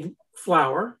got. You need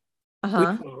flour, wheat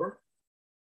flour,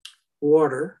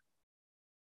 water,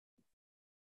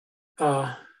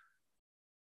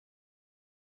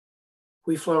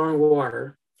 wheat flour and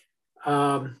water.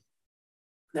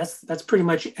 That's pretty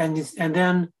much, and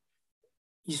then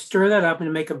you stir that up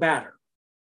and make a batter.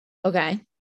 Okay.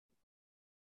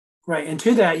 Right, and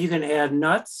to that you can add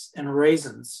nuts and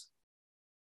raisins,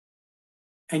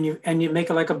 and you make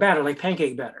it like a batter, like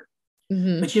pancake batter.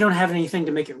 But you don't have anything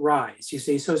to make it rise, you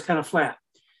see, so it's kind of flat.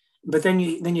 But then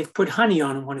you put honey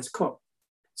on them when it's cooked.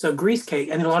 So grease cake,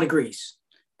 and a lot of grease,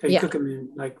 because you cook them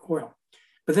in like oil.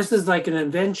 But this is like an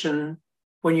invention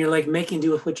when you're like making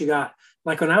do with what you got.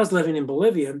 Like when I was living in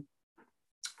Bolivia,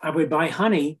 I would buy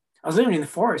honey. I was living in the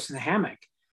forest in a hammock.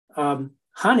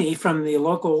 Honey from the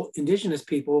local indigenous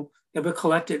people that would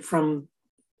collect it from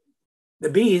the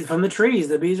bees, from the trees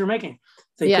the bees are making.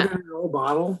 They put it in an old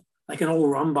bottle, like an old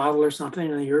rum bottle or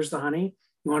something, and here's the honey.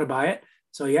 You want to buy it?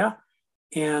 So yeah.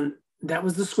 And that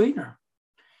was the sweetener,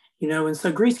 and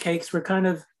so grease cakes were kind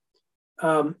of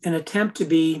an attempt to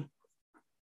be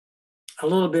a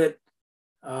little bit,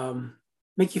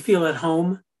 make you feel at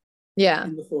home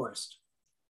in the forest.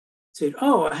 Say,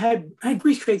 I had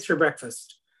grease cakes for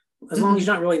breakfast. As long as you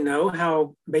don't really know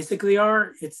how basic they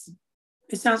are, it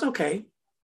sounds okay.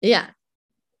 Yeah.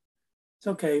 It's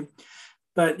okay.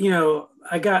 But, you know,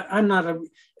 I'm not a,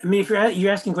 I mean, if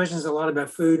you're asking questions a lot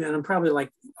about food, and I'm probably like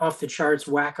off the charts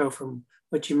wacko from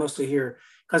what you mostly hear,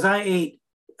 because I ate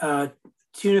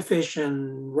tuna fish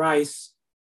and rice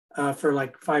for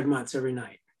like 5 months every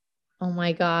night. Oh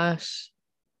my gosh.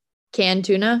 Canned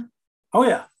tuna? Oh,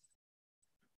 yeah.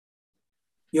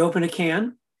 You open a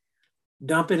can,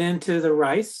 dump it into the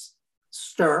rice,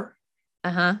 stir,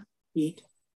 eat,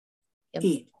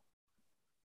 eat.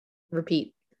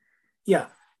 Repeat. Yeah.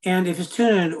 And if it's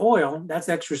tuna and oil, that's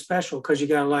extra special because you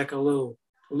got like a little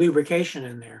lubrication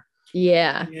in there.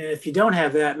 Yeah. And if you don't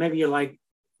have that, maybe you like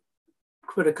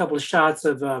put a couple of shots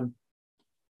of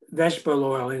vegetable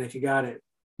oil in if you got it.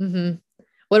 Mm-hmm.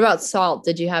 What about salt?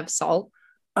 Did you have salt?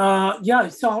 Yeah,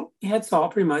 salt. You had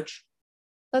salt pretty much.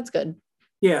 That's good.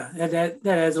 Yeah, that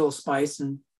adds a little spice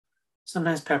and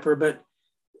sometimes pepper. But,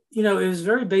 you know, it was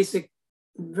very basic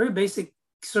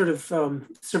sort of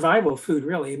survival food,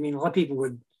 really. I mean, a lot of people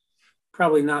would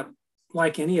probably not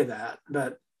like any of that,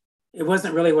 but it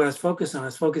wasn't really what I was focused on. I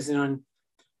was focusing on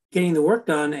getting the work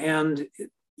done. And,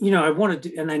 you know,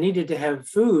 I needed to have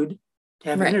food to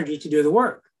have energy to do the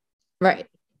work. Right.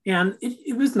 And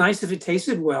it was nice if it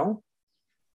tasted well.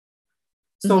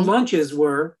 So lunches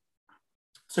were,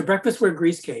 so breakfast were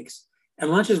grease cakes,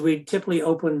 and lunches we'd typically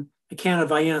open a can of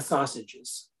Vienna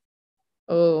sausages.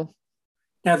 Oh.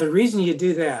 Now the reason you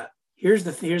do that, here's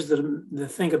the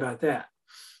thing about that.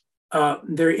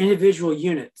 They're individual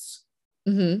units.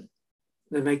 They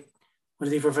make 1, 2,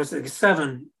 3, 4, 5, 6,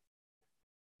 7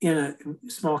 in a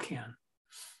small can.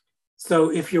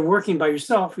 So if you're working by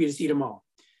yourself, you just eat them all.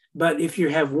 But if you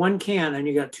have one can and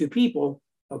you got 2 people,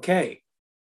 okay,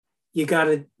 you got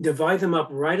to divide them up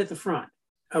right at the front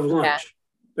of lunch.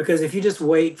 Because if you just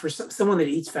wait for someone that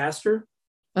eats faster,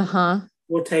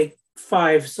 will take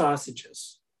 5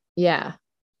 sausages. Yeah.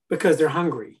 Because they're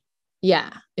hungry.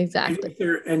 Yeah, exactly.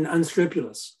 They're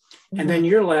unscrupulous. And then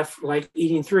you're left like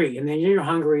eating 3, and then you're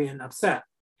hungry and upset.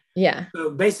 Yeah. So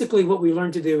basically what we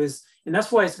learned to do is, and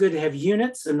that's why it's good to have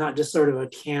units and not just sort of a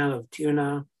can of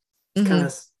tuna. It's kind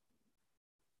of,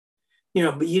 you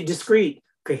know, but you discrete.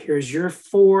 Okay, here's your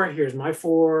 4, here's my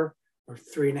 4, or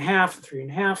 3.5,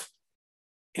 3.5,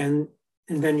 and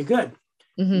then you're good.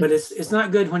 But it's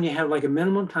not good when you have like a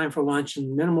minimum time for lunch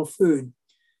and minimal food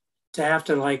to have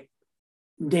to like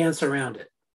dance around it.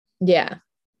 Yeah.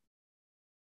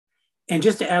 And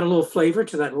just to add a little flavor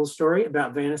to that little story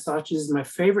about Vienna sausages, my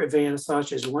favorite Vienna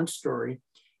sausage lunch story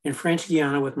in French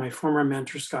Guiana with my former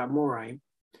mentor, Scott Moray,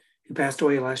 who passed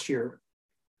away last year.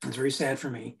 It's very sad for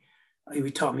me.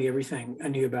 He taught me everything I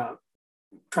knew about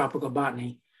tropical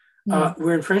botany.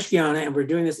 We're in French Guiana and we're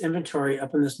doing this inventory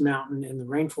up in this mountain in the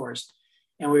rainforest.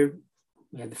 And we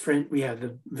have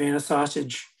the Vienna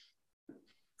sausage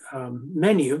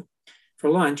menu for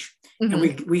lunch. And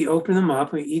we open them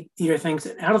up, we eat our things,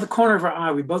 and out of the corner of our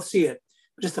eye, we both see it,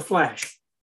 just a flash.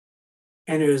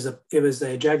 And it was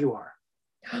a jaguar.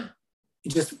 It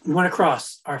just went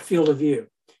across our field of view.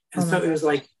 And so it was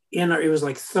like it was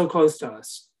like so close to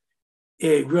us.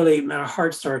 It really, our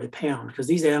heart started to pound because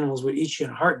these animals would eat you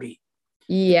in a heartbeat.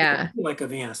 Yeah. Like a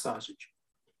Vienna sausage.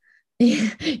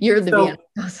 You're the Vienna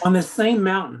sausage. On the same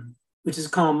mountain, which is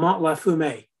called Mont La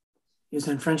Fumée, is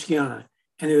in French Guiana.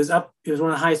 And it was one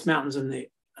of the highest mountains in the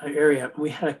area. We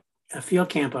had a field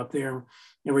camp up there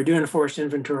and we're doing a forest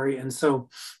inventory. And so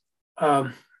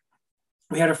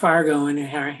we had our fire going and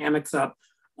had our hammocks up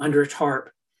under a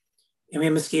tarp. And we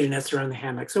had mosquito nets around the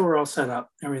hammock. So we're all set up,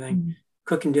 everything,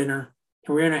 cooking dinner.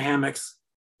 And we're in our hammocks.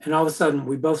 And all of a sudden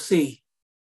we both see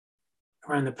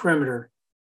around the perimeter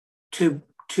two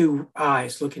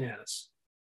eyes looking at us.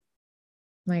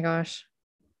 Oh my gosh.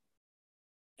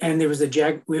 And there was we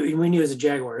knew it was a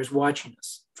jaguar. It was watching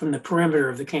us from the perimeter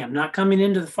of the camp, not coming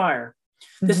into the fire.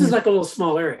 This is like a little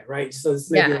small area, right? So it's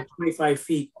maybe like 25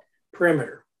 feet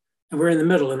perimeter. And we're in the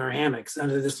middle in our hammocks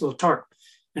under this little tarp.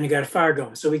 And it got a fire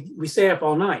going. So we stayed up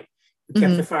all night. We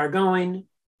kept the fire going,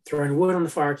 throwing wood on the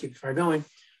fire, keep the fire going.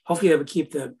 Hopefully that would keep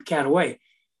the cat away.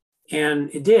 And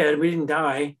it did. We didn't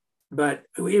die, but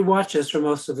it watched us for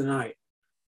most of the night.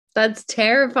 That's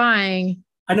terrifying.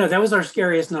 I know, that was our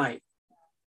scariest night.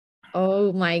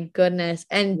 Oh my goodness.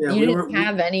 And you didn't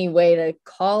have any way to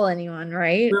call anyone,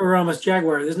 right? We were almost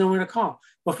jaguar. There's no one to call.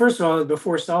 Well, first of all, it was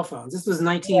before cell phones. This was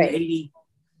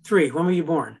 1983. When were you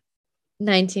born?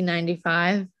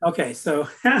 1995. Okay, so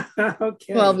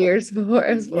okay. 12 years before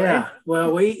I was born. Yeah,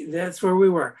 well, that's where we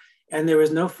were. And there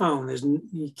was no phone.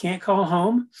 You can't call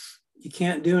home. You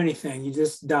can't do anything. You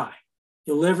just die.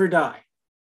 You'll live or die.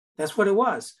 That's what it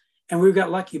was. And we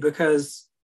got lucky because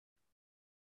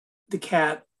the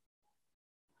cat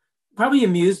probably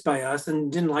amused by us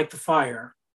and didn't like the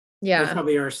fire. Yeah. That's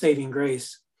probably our saving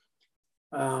grace.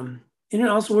 And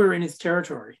also we were in its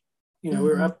territory. We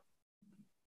were up,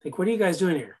 like, what are you guys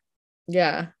doing here?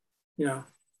 Yeah.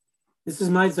 This is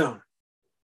my zone.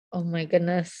 Oh my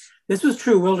goodness. This was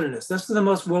true wilderness. This is the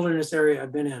most wilderness area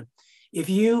I've been in. If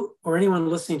you or anyone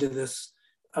listening to this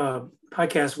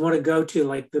podcast want to go to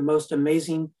like the most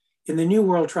amazing in the New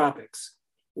World tropics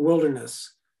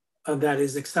wilderness that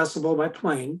is accessible by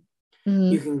plane,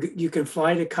 you can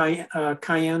fly to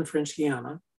Cayenne, French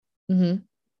Guiana, and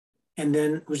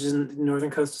then, which is in the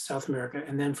northern coast of South America,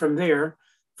 and then from there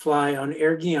fly on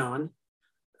Air Guyane,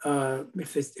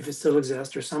 if it still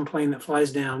exists, or some plane that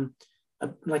flies down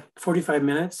like 45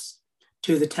 minutes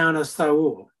to the town of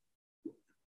Saul,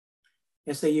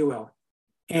 Saul.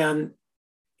 And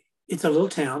it's a little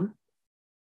town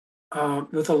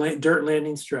with a dirt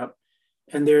landing strip.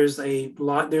 And there's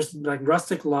like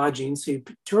rustic lodging. So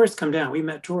tourists come down. We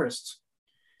met tourists.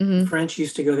 French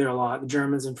used to go there a lot, the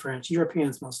Germans and French,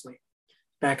 Europeans mostly,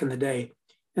 back in the day.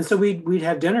 And so we'd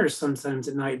have dinners sometimes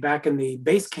at night back in the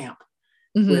base camp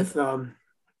with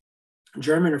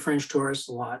German or French tourists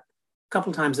a lot, a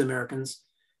couple times Americans.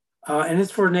 And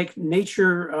it's for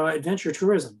nature adventure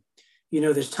tourism.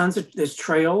 There's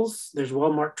trails, there's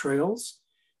well-marked trails.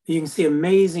 You can see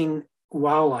amazing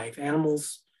wildlife,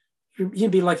 animals.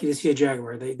 You'd be lucky to see a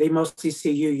jaguar. They mostly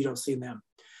see you, you don't see them.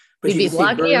 But you'd be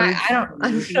lucky. I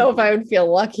don't know if I would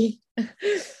feel lucky.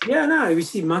 Yeah, no, you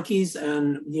see monkeys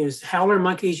and howler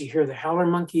monkeys. You hear the howler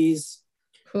monkeys,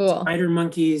 cool. Spider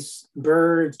monkeys,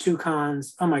 birds,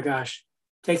 toucans. Oh my gosh,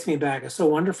 takes me back. It's so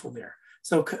wonderful there.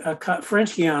 So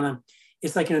French Guiana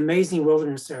is like an amazing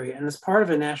wilderness area, and it's part of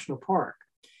a national park.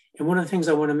 And one of the things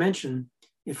I want to mention,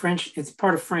 it's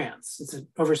part of France. It's an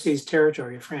overseas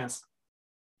territory of France.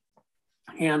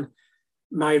 And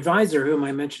my advisor, whom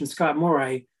I mentioned, Scott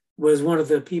Moray, was one of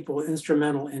the people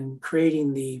instrumental in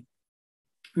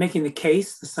making the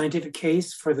scientific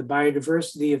case for the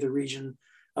biodiversity of the region,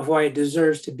 of why it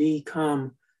deserves to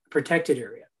become a protected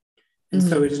area. And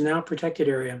so it is now a protected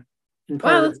area.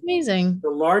 Wow, that's amazing. The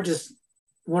largest,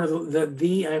 one of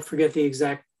I forget the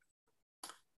exact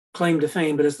claim to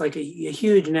fame, but it's like a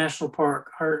huge national park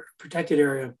or protected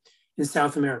area in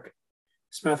South American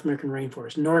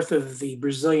rainforest, north of the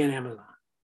Brazilian Amazon.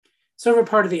 It's over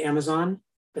part of the Amazon,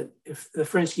 but if the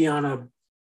French Guiana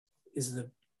is the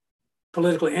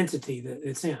political entity that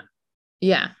it's in.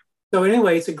 Yeah. So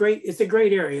anyway, it's a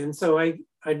great area. And so I'd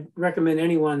recommend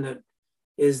anyone that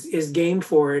is game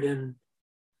for it. And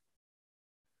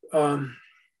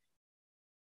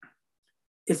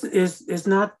it's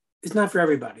not for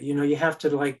everybody. You have to,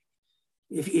 like,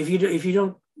 if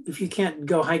you can't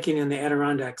go hiking in the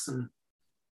Adirondacks and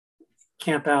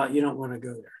camp out, you don't want to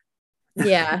go there.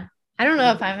 Yeah. I don't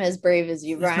know if I'm as brave as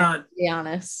you, Brian, to be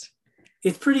honest.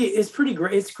 It's pretty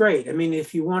great. It's great. I mean,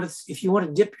 if you want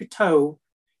to dip your toe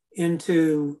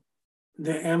into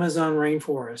the Amazon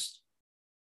rainforest,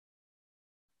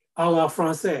 a la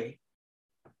Francais,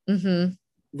 then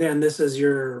this is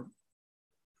your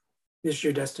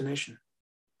destination.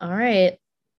 All right.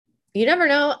 You never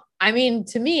know. I mean,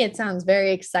 to me, it sounds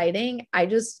very exciting. I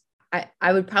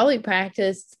would probably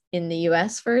practice in the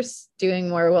US first, doing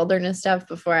more wilderness stuff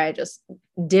before I just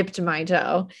dipped my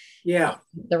toe in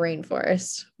the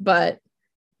rainforest. But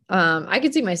I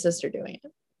could see my sister doing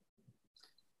it.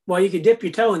 Well, you could dip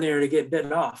your toe in there to get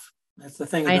bitten off. That's the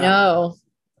thing. I know.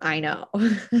 I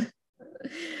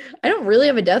don't really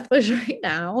have a death wish right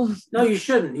now. No, you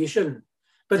shouldn't.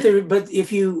 But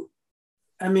if you,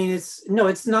 I mean, it's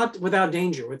not without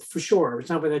danger, for sure. It's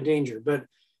not without danger, but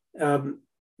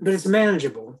it's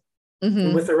manageable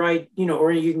with the right,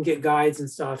 or you can get guides and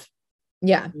stuff.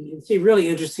 Yeah. You can see really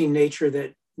interesting nature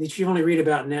that you only read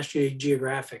about in National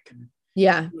Geographic. And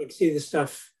you can see this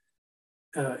stuff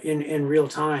in real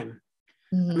time.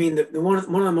 I mean, one of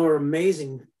the more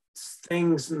amazing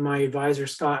things my advisor,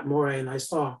 Scott Moray, and I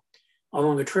saw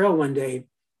along a trail one day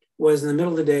was in the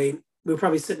middle of the day, we were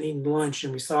probably sitting eating lunch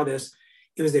and we saw this.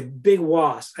 It was a big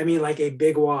wasp. I mean, like a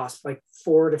big wasp, like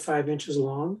 4 to 5 inches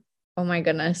long. Oh my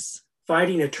goodness.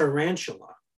 Fighting a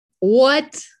tarantula.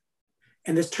 What?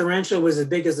 And this tarantula was as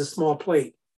big as a small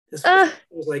plate. It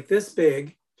was like this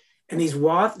big. And this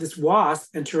wasp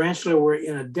and tarantula were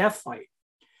in a death fight.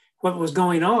 What was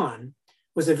going on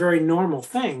was a very normal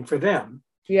thing for them.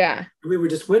 Yeah. We were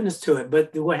just witness to it.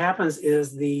 But what happens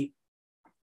is the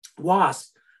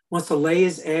wasp wants to lay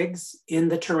his eggs in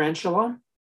the tarantula.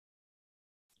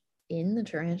 In the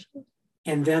tarantula?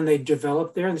 And then they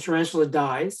develop there, and the tarantula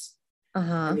dies.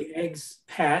 And the eggs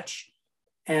hatch,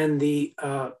 and the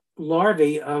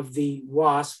larvae of the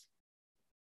wasp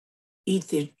eat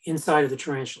the inside of the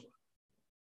tarantula.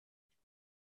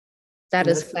 That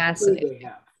is fascinating.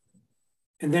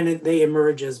 And then they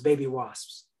emerge as baby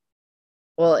wasps.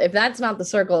 Well, if that's not the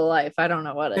circle of life, I don't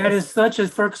know what That is. is such a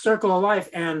circle of life.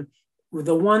 And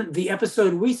the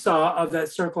episode we saw of that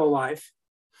circle of life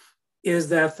is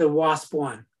that the wasp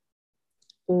won.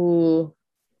 Ooh.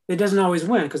 It doesn't always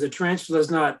win because the tarantula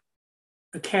is not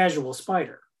a casual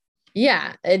spider.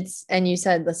 Yeah, and you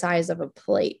said the size of a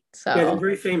plate. So yeah, they're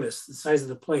very famous, the size of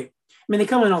the plate. I mean, they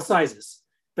come in all sizes,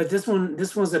 but this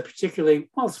one's a particularly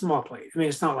small plate. I mean,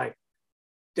 it's not like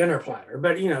dinner platter,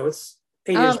 but it's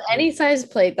 8 any size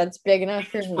plate that's big enough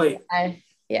for me.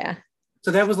 Yeah.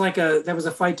 So that was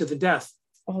a fight to the death.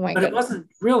 Oh my god! But it wasn't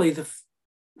really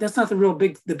that's not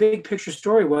the big picture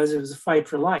story. It was a fight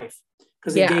for life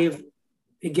because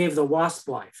it gave the wasp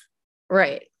life.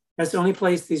 Right. That's the only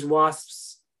place these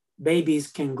wasps babies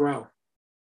can grow.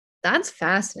 That's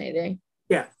fascinating.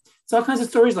 Yeah. It's all kinds of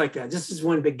stories like that. This is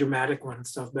one big dramatic one and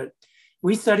stuff, but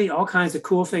we studied all kinds of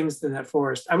cool things in that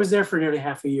forest. I was there for nearly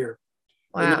half a year.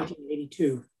 Wow. In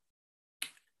 1982.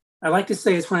 I like to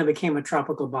say it's when I became a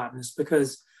tropical botanist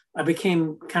because I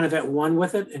became kind of at one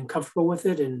with it and comfortable with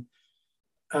it. And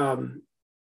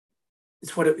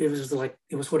it's what it was like.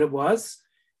 It was what it was.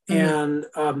 Mm-hmm.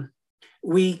 And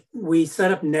we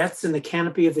set up nets in the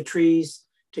canopy of the trees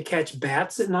to catch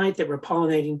bats at night that were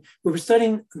pollinating. We were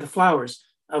studying the flowers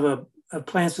of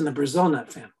plants in the Brazil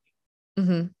nut family.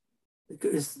 Mm-hmm.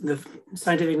 The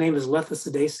scientific name is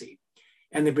Lethrisidaceae.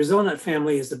 And the Brazil nut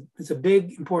family is a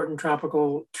big, important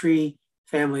tropical tree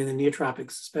family in the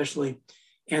neotropics, especially.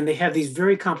 And they have these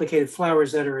very complicated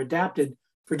flowers that are adapted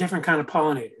for different kind of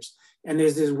pollinators. And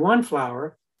there's this one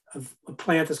flower of a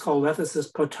plant that's called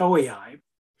Lethrisidaceae potoii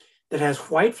that has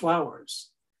white flowers.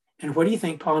 And what do you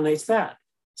think pollinates that?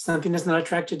 Something that's not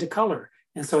attracted to color.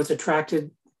 And so it's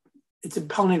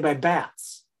pollinated by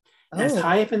bats. Oh. And it's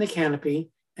high up in the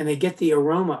canopy, and they get the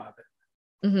aroma of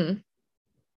it. Mm-hmm.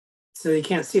 So you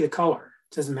can't see the color.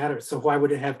 It doesn't matter. So why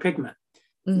would it have pigment?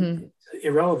 Mm-hmm. It's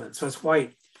irrelevant. So it's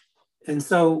white. And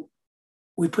so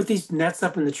we put these nets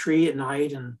up in the tree at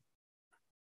night and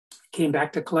came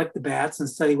back to collect the bats and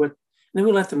study and then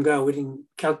we let them go. We didn't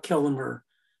kill them or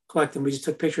collect them. We just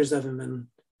took pictures of them and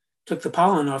took the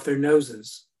pollen off their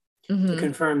noses to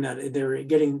confirm that they were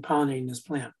getting pollinating this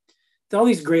plant. All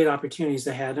these great opportunities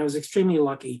I had. I was extremely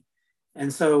lucky.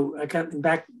 And so I got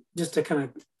back just to kind of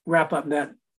wrap up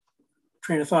that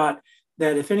train of thought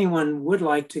that if anyone would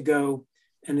like to go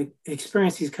and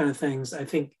experience these kind of things,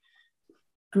 there's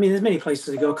many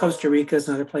places to go. Costa Rica is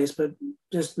another place, but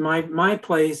just my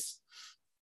place,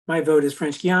 my vote is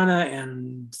French Guiana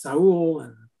and Saul,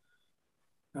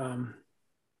 and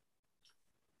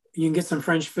you can get some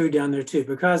French food down there too,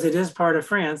 because it is part of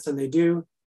France and they do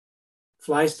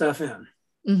fly stuff in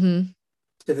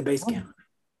to the base camp.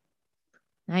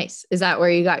 Nice. Is that where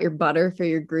you got your butter for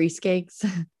your grease cakes?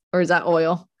 Or is that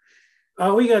oil?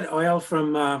 Oh, we got oil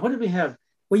from, what did we have?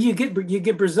 Well, you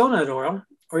get Brazil nut oil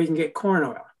or you can get corn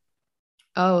oil.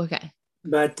 Oh, okay.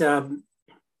 But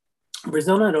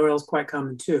Brazil nut oil is quite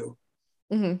common too.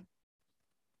 Mm-hmm.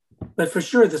 But for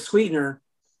sure, the sweetener,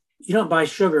 you don't buy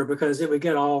sugar because it would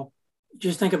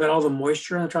just think about all the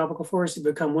moisture in the tropical forest. It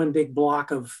would become one big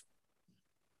block of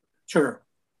sugar.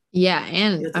 Yeah,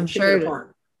 and I'm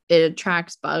sure it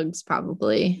attracts bugs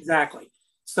probably. Exactly.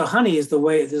 So honey is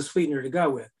the sweetener to go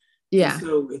with. Yeah. And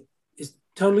so it's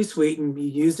totally sweet, and you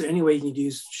use it any way you can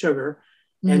use sugar,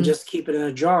 and just keep it in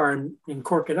a jar and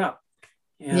cork it up.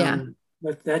 And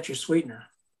that's your sweetener.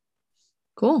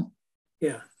 Cool.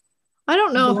 Yeah. I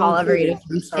don't know if I'll ever eat a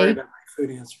I'm sorry about my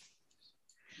food answer.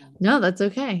 No, that's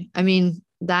okay. I mean,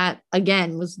 that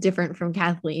again was different from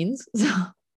Kathleen's. So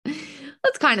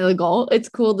that's kind of the goal. It's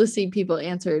cool to see people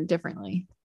answer differently.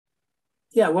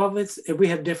 Yeah, well, we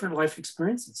have different life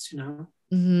experiences,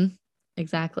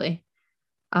 Exactly.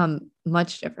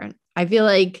 Much different. I feel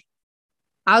like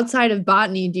outside of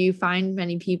botany, do you find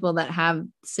many people that have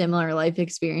similar life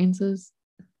experiences?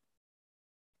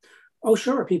 Oh,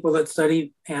 sure. People that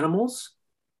study animals.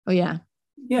 Oh, yeah.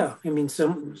 Yeah.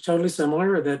 Totally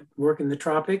similar, that work in the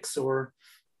tropics, or,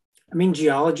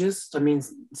 geologists.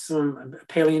 Some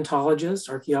paleontologists,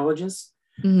 archaeologists.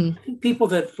 Mm-hmm. People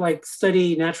that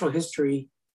study natural history,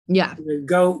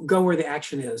 go where the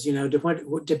action is,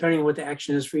 depending on what the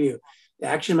action is for you. The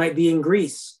action might be in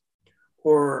Greece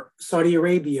or Saudi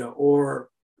Arabia or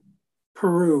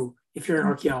Peru if you're an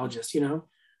archaeologist, or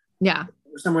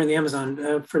somewhere in the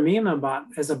Amazon. For me,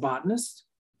 as a botanist,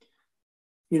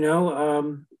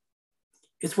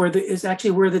 it's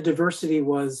actually where the diversity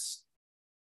was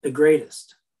the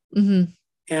greatest. And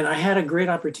I had a great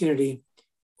opportunity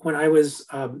when I was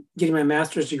getting my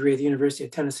master's degree at the University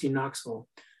of Tennessee, Knoxville,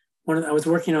 I was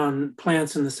working on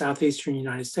plants in the southeastern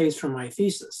United States for my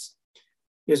thesis.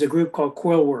 There's a group called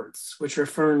coilworts, which are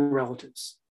fern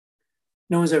relatives.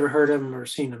 No one's ever heard of them or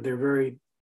seen them. They're very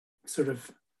sort of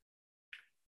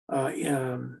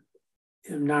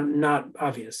not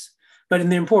obvious, but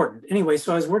they're important. Anyway,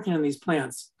 so I was working on these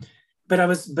plants, but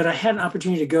I had an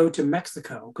opportunity to go to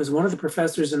Mexico because one of the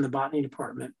professors in the botany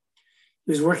department,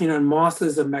 he was working on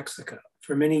mosses of Mexico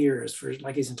for many years, for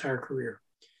like his entire career.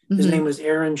 His name was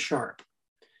Aaron Sharp.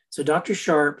 So Dr.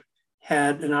 Sharp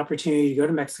had an opportunity to go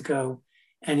to Mexico,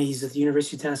 and he's at the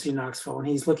University of Tennessee, Knoxville, and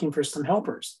he's looking for some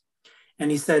helpers.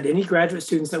 And he said, any graduate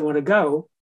students that want to go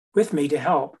with me to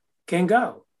help can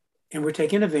go. And we're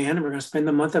taking a van, and we're going to spend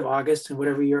the month of August in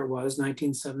whatever year it was,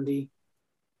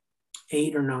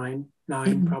 1978 or nine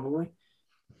probably,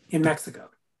 in Mexico.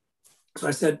 So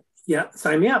I said, yeah,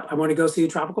 sign me up. I want to go see the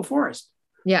tropical forest.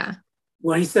 Yeah.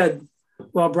 Well, he said,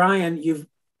 well, Brian,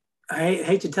 I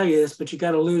hate to tell you this, but you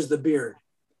got to lose the beard.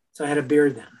 So I had a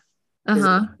beard then.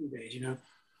 Days, you know,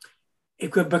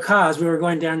 because we were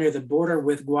going down near the border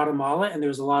with Guatemala, and there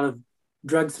was a lot of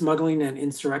drug smuggling and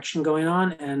insurrection going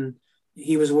on. And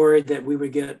he was worried that we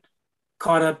would get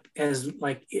caught up as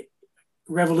like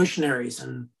revolutionaries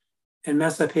and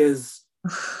mess up his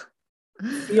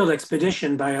field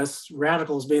expedition by us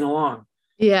radicals being along.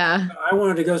 Yeah. I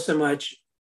wanted to go so much.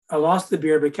 I lost the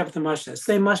beard, but kept the mustache.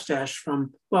 Same mustache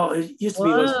from, well, it used to be.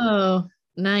 Oh,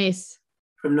 nice.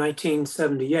 From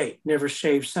 1978. Never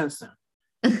shaved since then.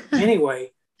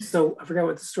 Anyway, so I forgot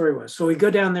what the story was. So we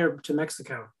go down there to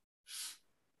Mexico.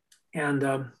 And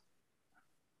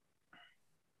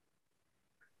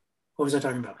what was I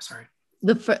talking about? Sorry.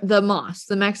 The moss,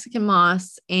 the Mexican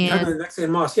moss. And the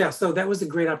Mexican moss. Yeah. So that was a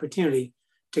great opportunity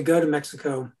to go to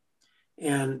Mexico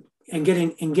and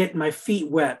get my feet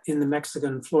wet in the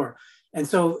Mexican flora. And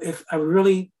so if I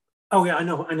really, oh yeah, I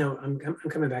know, I'm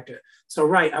coming back to it. So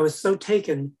right, I was so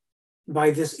taken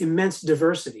by this immense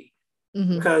diversity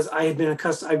because I had been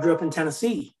accustomed, I grew up in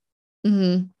Tennessee,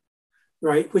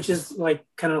 right, which is like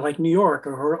kind of like New York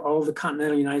or all the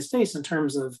continental United States in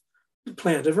terms of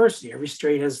plant diversity. Every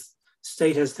state has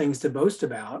things to boast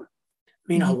about. I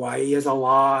mean, Hawaii has a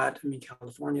lot. I mean,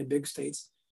 California, big states,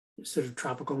 sort of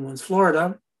tropical ones,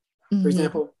 Florida, for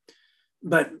example.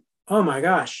 But oh my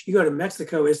gosh, you go to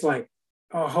Mexico, it's like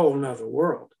a whole nother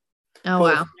world. Oh,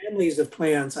 wow. Families of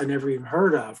plants I never even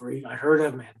heard of, or even I heard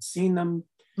of them, I hadn't seen them.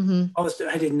 All this,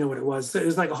 I didn't know what it was. So it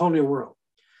was like a whole new world.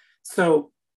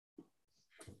 So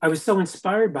I was so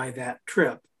inspired by that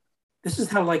trip. This is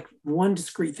how like one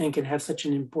discrete thing can have such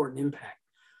an important impact.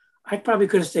 I probably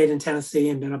could have stayed in Tennessee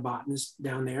and been a botanist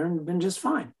down there and been just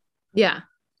fine. Yeah.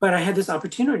 But I had this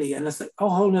opportunity, and it's like, oh, a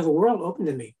whole nother world opened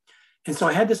to me. And so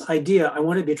I had this idea, I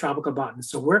wanted to be a tropical botanist.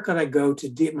 So where could I go to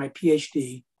get my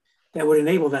PhD that would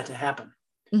enable that to happen?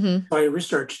 So I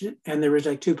researched it, and there was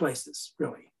like two places,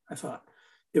 really, I thought.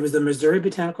 There was the Missouri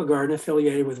Botanical Garden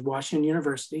affiliated with Washington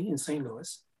University in St.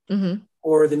 Louis,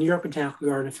 or the New York Botanical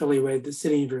Garden affiliated with the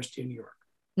City University of New York.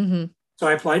 So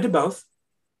I applied to both,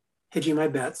 hedging my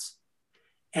bets,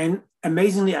 and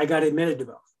amazingly, I got admitted to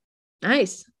both.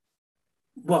 Nice.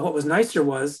 Well, what was nicer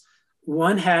was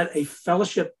one had a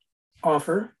fellowship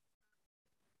offer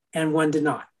and one did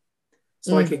not.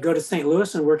 So I could go to St.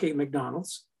 Louis and work at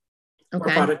McDonald's or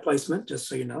product placement, just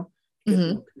so you know.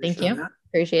 Thank you.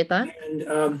 Appreciate that.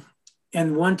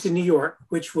 And one to New York,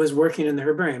 which was working in the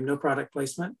herbarium, no product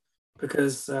placement,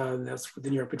 because that's the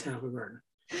New York Botanical Garden,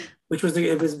 which was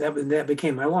that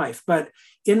became my life. But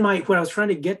what I was trying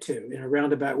to get to in a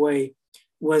roundabout way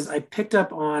was I picked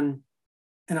up on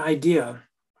an idea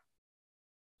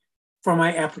for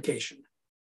my application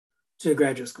to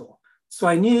graduate school. So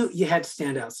I knew you had to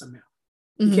stand out somehow.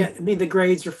 You can't, I mean, the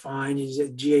grades are fine. You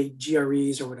get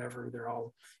GREs or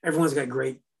whatever. Everyone's got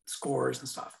great scores and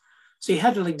stuff. So you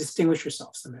had to like distinguish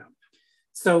yourself somehow.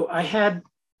 So I had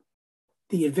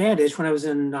the advantage when I was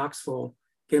in Knoxville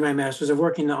getting my master's of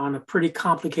working on a pretty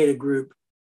complicated group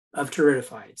of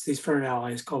pteridophytes, these fern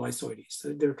allies called lysoides.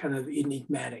 So they're kind of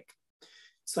enigmatic.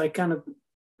 So I kind of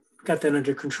got that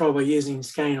under control by using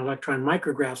scanning electron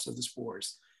micrographs of the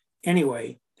spores.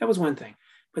 Anyway, that was one thing.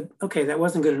 But okay, that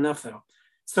wasn't good enough though.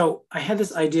 So I had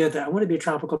this idea that I want to be a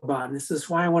tropical botanist. This is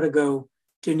why I want to go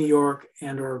to New York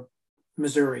or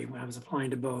Missouri when I was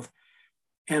applying to both.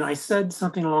 And I said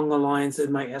something along the lines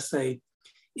in my essay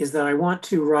is that I want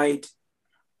to write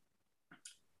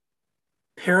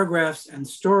paragraphs and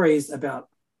stories about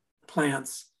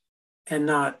plants and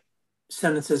not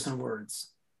sentences and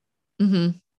words.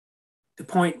 The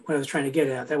point what I was trying to get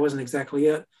at, that wasn't exactly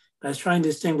it. But I was trying to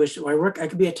distinguish, I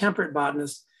could be a temperate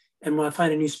botanist and we'll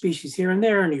find a new species here and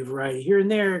there, a new variety here and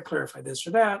there, clarify this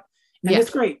or that. And it's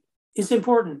great. It's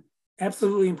important,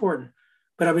 absolutely important.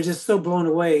 But I was just so blown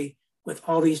away with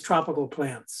all these tropical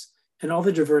plants and all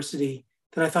the diversity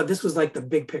that I thought this was like the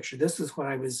big picture. This is what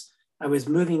I was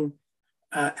moving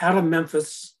out of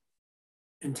Memphis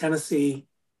in Tennessee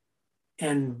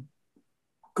and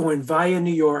going via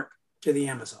New York to the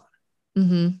Amazon.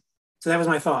 Mm-hmm. So that was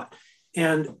my thought.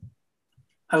 And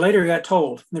I later got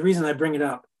told, the reason I bring it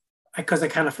up, because I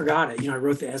kind of forgot it. I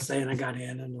wrote the essay and I got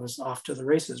in and was off to the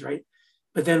races, right?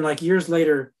 But then like years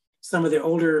later, some of the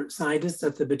older scientists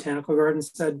at the botanical garden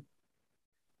said,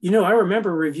 I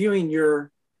remember reviewing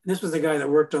this was the guy that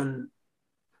worked on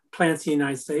plants in the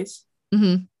United States.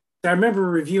 Mm-hmm. I remember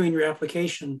reviewing your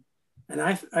application, and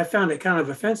I found it kind of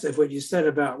offensive what you said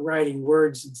about writing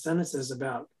words and sentences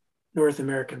about North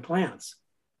American plants.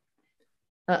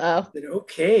 Uh-oh. I said,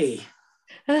 okay.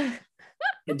 It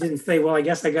didn't say, well, I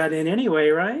guess I got in anyway,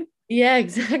 right? Yeah,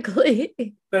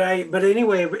 exactly. But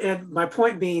anyway, my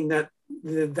point being that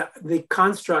the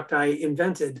construct I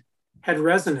invented had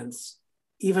resonance,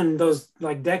 even those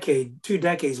like 2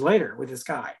 decades later with this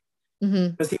guy.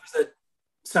 Mm-hmm. Because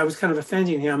so I was kind of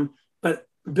offending him, but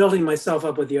building myself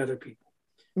up with the other people.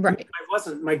 Right.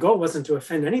 My goal wasn't to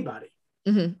offend anybody.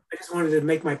 Mm-hmm. I just wanted to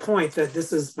make my point that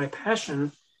this is my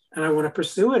passion and I want to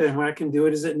pursue it. And what I can do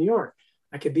it is at New York.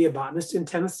 I could be a botanist in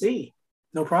Tennessee.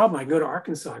 No problem. I go to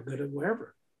Arkansas, I go to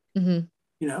wherever,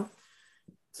 mm-hmm.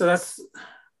 So that's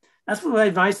what the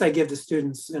advice I give to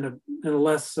students in a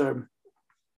less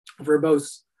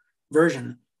verbose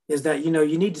version is that,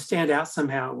 you need to stand out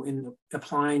somehow in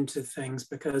applying to things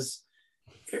because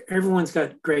everyone's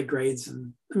got great grades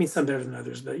and some better than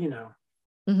others, but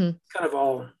mm-hmm. it's kind of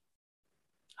all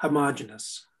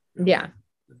homogenous. Yeah.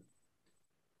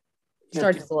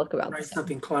 Starts to look about write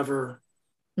something clever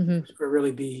mm-hmm. or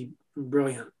really be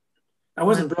brilliant. I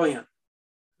wasn't brilliant,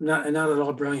 not at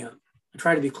all brilliant. I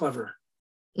try to be clever.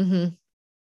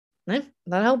 Mm-hmm. Yeah,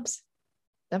 that helps.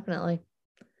 Definitely.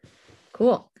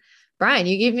 Cool. Brian,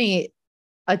 you gave me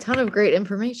a ton of great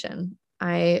information.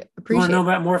 I appreciate it. You want to know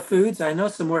about more foods? I know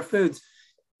some more foods.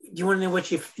 Do you want to know what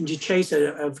you chase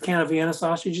a can of Vienna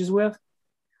sausages with?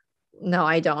 No,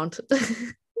 I don't.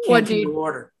 What do you?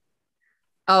 Water.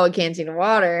 Oh, a canteen of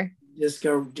water.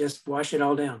 Just wash it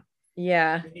all down.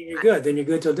 Yeah. And you're good. Then you're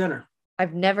good till dinner.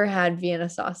 I've never had Vienna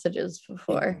sausages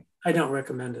before. I don't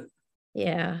recommend it.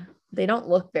 Yeah. They don't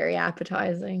look very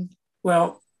appetizing.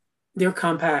 Well, they're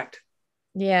compact.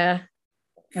 Yeah.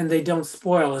 And they don't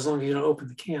spoil as long as you don't open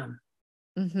the can.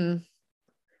 Mm-hmm.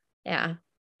 Yeah.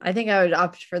 I think I would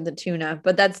opt for the tuna,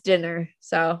 but that's dinner.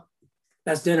 So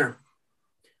that's dinner.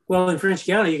 Well, in French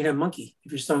Guiana, you can have monkey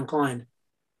if you're so inclined.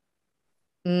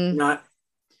 Not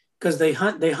because they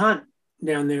hunt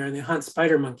down there and they hunt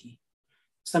spider monkey.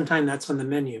 Sometimes that's on the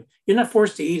menu. You're not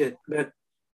forced to eat it, but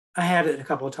I had it a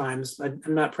couple of times. I'm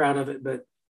not proud of it, but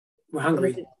we're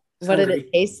hungry. What did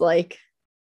it taste like?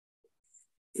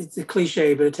 It's a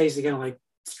cliche, but it tastes kind of like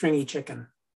stringy chicken.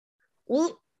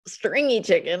 Well, stringy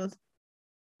chicken.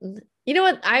 You know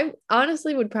what? I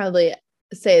honestly would probably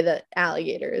say that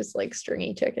alligator is like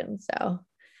stringy chicken. So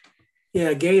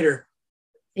yeah, gator.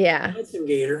 Yeah. I had some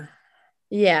gator.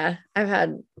 Yeah, I've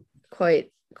had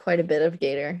quite a bit of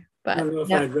gator, but I don't know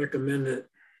if I'd recommend it.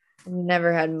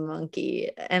 Never had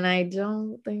monkey, and I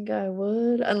don't think I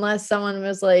would unless someone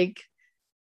was like,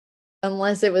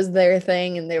 unless it was their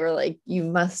thing and they were like, you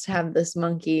must have this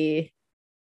monkey.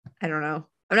 I don't know.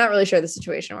 I'm not really sure the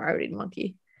situation where I would eat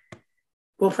monkey.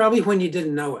 Well, probably when you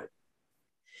didn't know it.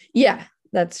 Yeah,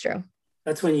 that's true.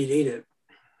 That's when you'd eat it.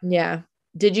 Yeah.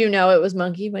 Did you know it was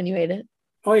monkey when you ate it?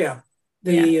 Oh yeah.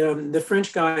 The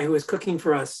French guy who was cooking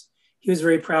for us, he was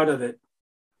very proud of it.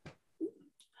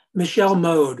 Michel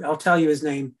Mode, I'll tell you his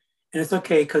name, and it's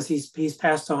okay because he's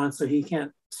passed on, so he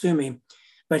can't sue me.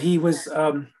 But he was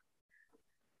in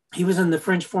the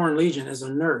French Foreign Legion as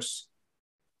a nurse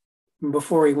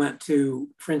before he went to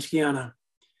French Guiana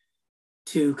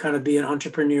to kind of be an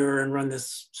entrepreneur and run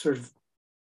this sort of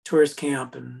tourist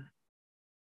camp. And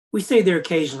we stayed there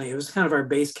occasionally. It was kind of our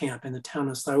base camp in the town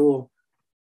of Saúl,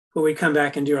 where we'd come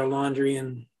back and do our laundry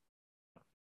and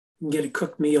get a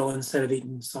cooked meal instead of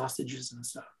eating sausages and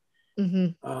stuff.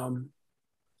 Mm-hmm.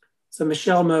 So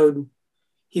Michel Mode,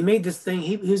 he made this thing.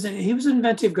 He was an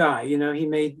inventive guy. He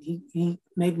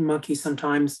made monkeys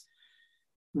sometimes,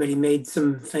 but he made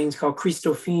some things called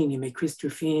Christophine. He made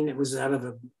Christophine. It was out of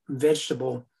a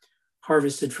vegetable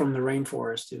harvested from the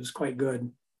rainforest. It was quite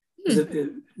good. It was a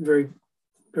very,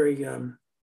 very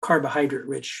carbohydrate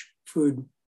rich food.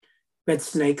 Red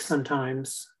snake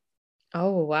sometimes.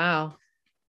 Oh, wow.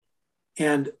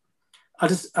 And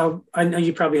I know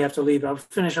you probably have to leave. I'll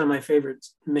finish on my favorite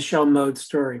Michelle Mode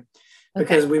story.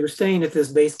 Because we were staying at this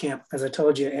base camp, as I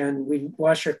told you, and we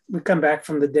come back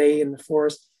from the day in the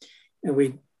forest, and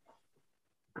we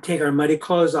take our muddy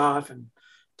clothes off and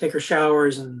take our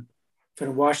showers and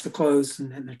kind of wash the clothes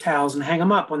and the towels and hang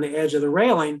them up on the edge of the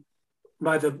railing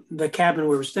by the cabin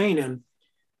we were staying in.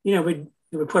 You know, we'd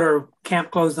put our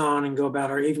camp clothes on and go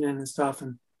about our evening and stuff,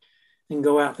 and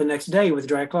go out the next day with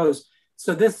dry clothes.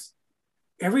 So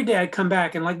every day I'd come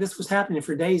back, and like this was happening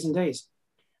for days and days.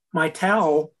 My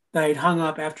towel that I'd hung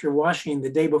up after washing the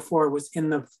day before was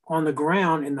on the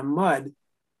ground in the mud,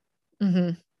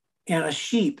 and a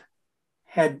sheep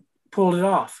had pulled it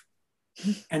off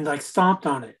and like stomped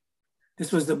on it.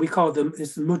 This was we call it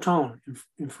it's the mouton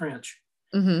in French.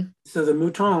 So the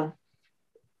mouton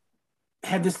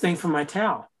had this thing for my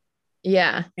towel.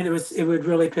 Yeah. And it would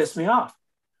really piss me off.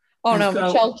 Oh, and no, so,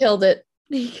 Michelle killed it.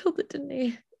 He killed it, didn't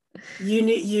he? You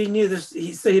knew this.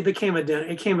 So it became a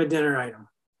dinner item.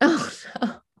 Oh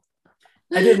no.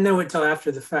 I didn't know it till after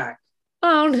the fact.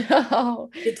 Oh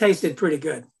no. It tasted pretty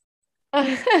good.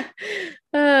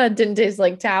 Didn't taste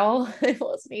like towel. It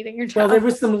wasn't eating your towel. Well, there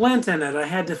was some lint in it. I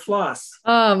had to floss.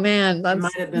 Oh man, It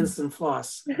might have been some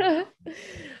floss.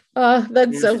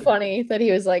 That's so funny that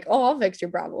he was like, "Oh, I'll fix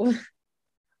your problem."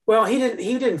 Well, he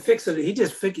didn't fix it. He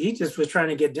just was trying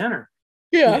to get dinner.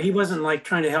 Yeah, you know, he wasn't like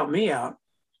trying to help me out.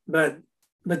 But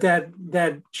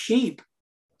that sheep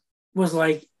was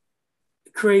like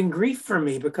creating grief for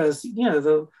me, because you know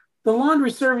the laundry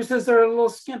services are a little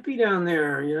skimpy down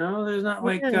there. You know, there's not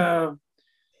like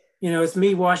you know, it's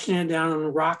me washing it down on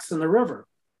the rocks in the river.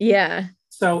 Yeah.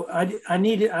 So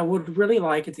I would really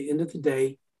like at the end of the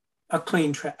day a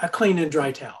clean and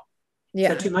dry towel.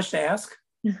 Yeah. Is that too much to ask?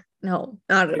 No,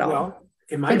 not at all. Well,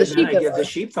 it might have been. I guess the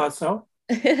sheep thought so.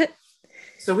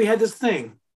 So we had this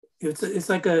thing. It's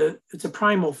like a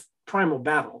primal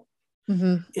battle.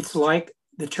 It's like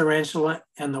the tarantula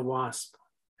and the wasp.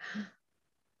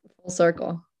 Full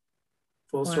circle.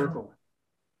 Full circle.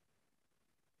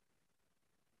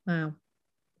 Wow.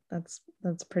 That's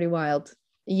pretty wild.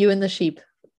 You and the sheep,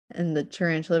 and the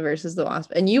tarantula versus the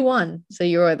wasp. And you won, so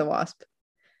you were the wasp.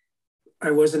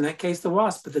 I was in that case the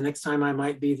wasp, but the next time I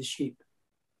might be the sheep.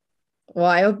 Well,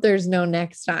 I hope there's no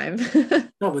next time.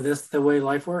 No, but that's the way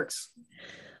life works.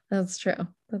 That's true.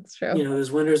 That's true. You know,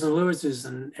 there's winners and losers,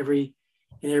 and every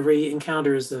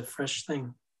encounter is a fresh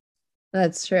thing.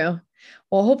 That's true.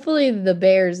 Well, hopefully the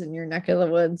bears in your neck of the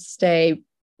woods stay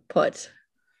put.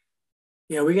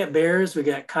 Yeah, we got bears, we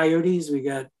got coyotes,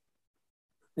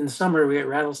 in the summer we got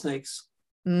rattlesnakes.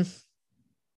 You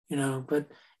know, but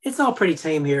it's all pretty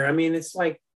tame here. I mean, it's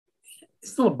a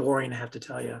little boring, I have to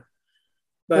tell you.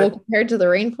 But well, compared to the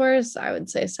rainforest, I would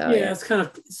say so. Yeah, it's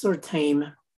sort of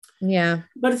tame. Yeah,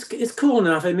 but it's cool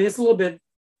enough. I mean, it's a little bit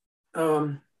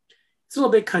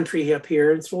country up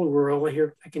here. It's a little rural.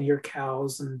 I can hear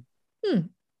cows, and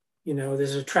you know,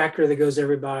 there's a tractor that goes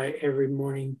every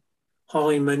morning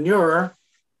hauling manure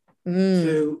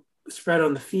to spread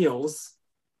on the fields.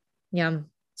 Yeah.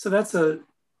 So that's an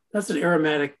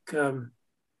aromatic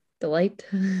delight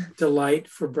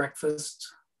for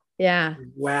breakfast. Yeah. It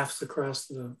wafts across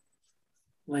the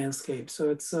landscape.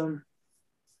 So it's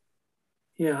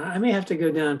yeah, I may have to go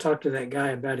down and talk to that guy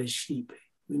about his sheep.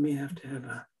 We may have to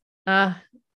have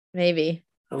maybe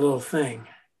a little thing.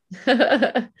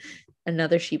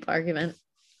 Another sheep argument.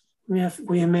 We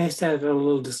may have to have a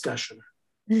little discussion.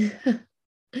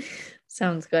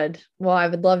 Sounds good. Well, I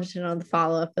would love to know the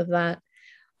follow-up of that.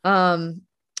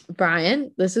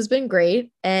 Brian, this has been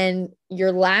great. And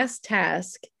your last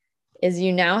task is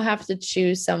you now have to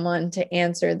choose someone to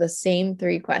answer the same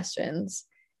 3 questions.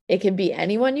 It could be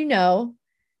anyone you know,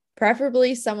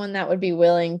 preferably someone that would be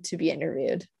willing to be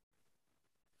interviewed.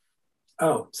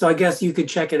 Oh, so I guess you could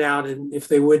check it out, and if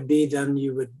they would be, then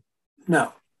you would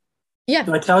know. Yeah.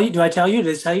 Do I tell you? Did I tell you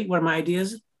what are my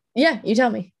ideas? Yeah, you tell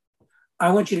me.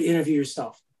 I want you to interview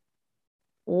yourself.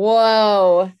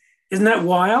 Whoa. Isn't that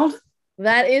wild?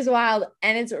 That is wild.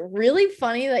 And it's really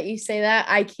funny that you say that.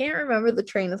 I can't remember the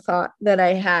train of thought that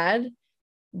I had,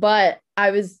 but I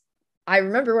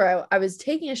remember where I was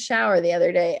taking a shower the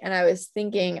other day, and I was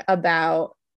thinking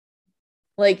about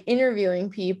like interviewing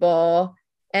people,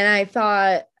 and I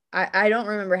thought, I don't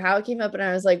remember how it came up, and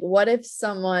I was like, what if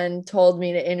someone told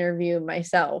me to interview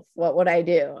myself? What would I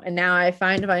do? And now I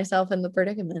find myself in the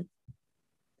predicament.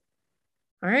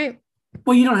 All right.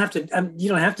 Well, you don't have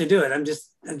to do it. I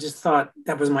just thought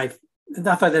I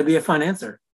thought that'd be a fun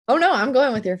answer. Oh no, I'm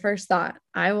going with your first thought.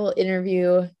 I will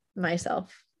interview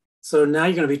myself. So now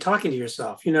you're going to be talking to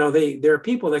yourself. You know, there are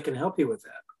people that can help you with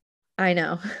that. I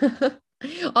know.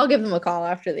 I'll give them a call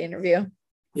after the interview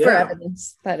for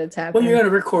evidence that it's happening. Well, you're going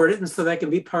to record it, and so that can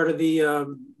be part of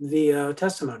the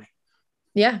testimony.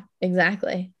 Yeah,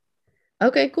 exactly.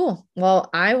 Okay, cool. Well,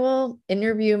 I will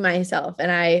interview myself,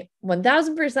 and I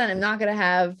 1000% am not going to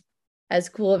have as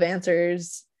cool of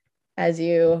answers as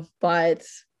you, but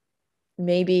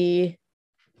maybe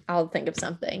I'll think of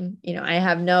something. You know, I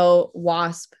have no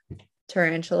wasp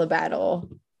tarantula battle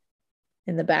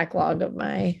in the backlog of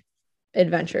my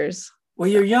adventures. Well,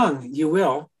 you're young. You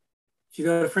will. If you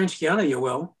go to French Guiana, you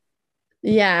will.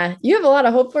 Yeah, you have a lot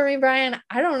of hope for me, Brian.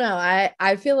 I don't know.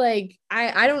 I feel like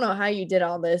I don't know how you did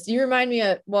all this. You remind me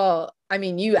of, well, I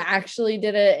mean, you actually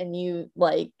did it and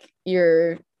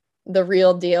you're the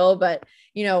real deal, but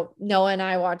you know, Noah and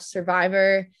I watched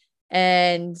Survivor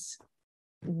and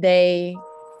they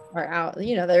are out,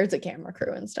 you know, there's a camera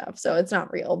crew and stuff, so it's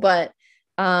not real, but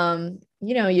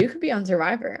you know, you could be on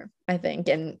Survivor, I think,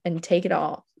 and take it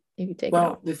all. You could take it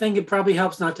all. The thing, it probably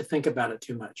helps not to think about it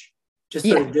too much. Just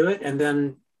sort of do it. And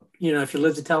then, you know, if you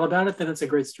live to tell about it, then it's a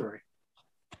great story.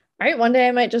 All right. One day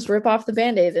I might just rip off the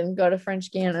Band-Aid and go to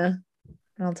French Guiana.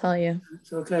 I'll tell you.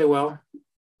 It's okay. Well,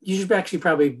 you should actually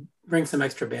probably bring some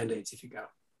extra Band-Aids if you go.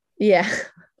 Yeah,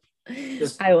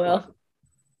 I will.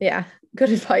 Yeah. Good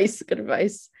advice. Good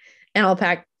advice. And I'll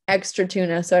pack extra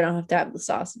tuna so I don't have to have the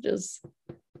sausages.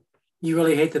 You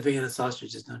really hate the Vienna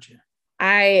sausages, don't you?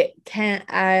 I can't.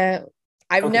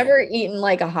 I've never eaten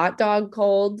like a hot dog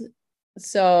cold.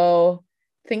 So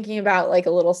thinking about like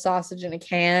a little sausage in a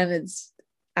can,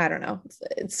 I don't know.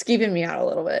 It's skeeving me out a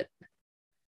little bit.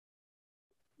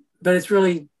 But it's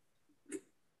really,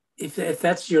 if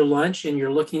that's your lunch and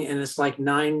you're looking and it's like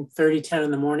 9:30, 10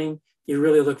 in the morning, you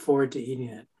really look forward to eating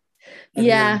it. And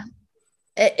yeah.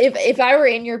 If I were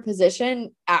in your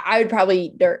position, I would probably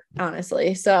eat dirt,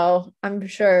 honestly. So I'm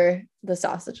sure the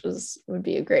sausages would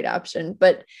be a great option.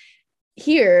 But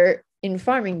here in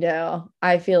Farmingdale,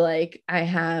 I feel like I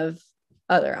have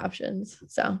other options.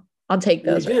 So I'll take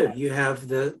those. You do. You have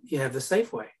the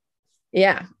Safeway.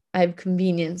 Yeah. I have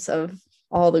convenience of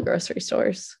all the grocery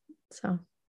stores. So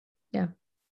yeah.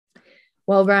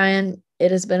 Well, Brian,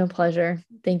 it has been a pleasure.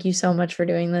 Thank you so much for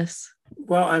doing this.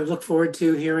 Well, I look forward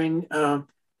to hearing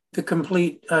the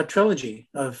complete trilogy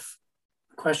of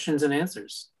questions and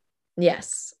answers.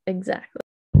 Yes, exactly.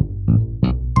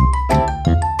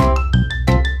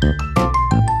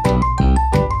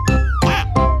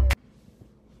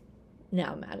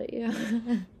 Now I'm mad at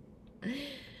you.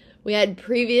 We had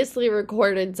previously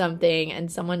recorded something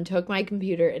and someone took my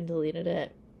computer and deleted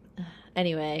it.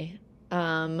 Anyway,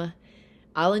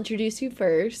 I'll introduce you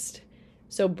first.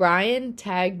 So Brian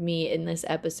tagged me in this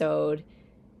episode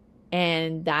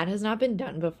and that has not been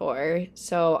done before.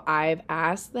 So I've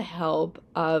asked the help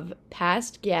of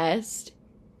past guest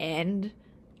and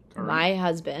my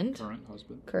husband,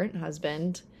 current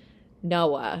husband,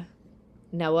 Noah.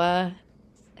 Noah,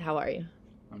 how are you?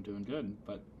 I'm doing good,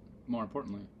 but more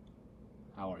importantly,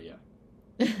 how are you?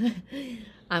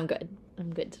 I'm good.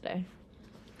 I'm good today.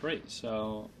 Great.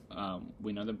 So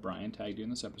we know that Brian tagged you in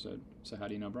this episode. So how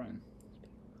do you know Brian?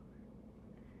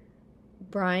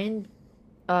 Brian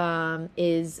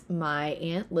is my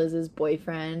Aunt Liz's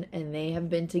boyfriend, and they have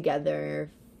been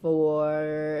together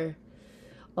for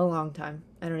a long time.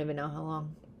 I don't even know how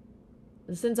long.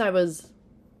 Since I was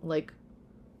like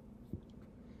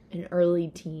an early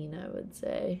teen, I would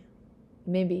say.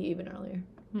 Maybe even earlier.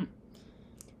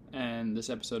 And this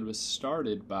episode was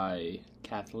started by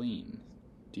Kathleen.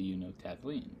 Do you know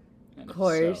Kathleen? And of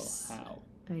course. So, how?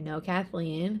 I know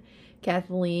Kathleen.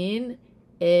 Kathleen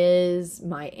is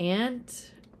my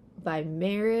aunt by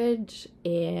marriage,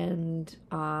 and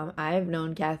I've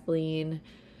known Kathleen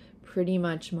pretty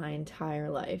much my entire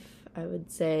life. I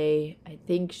would say I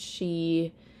think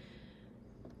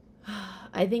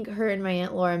her and my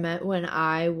Aunt Laura met when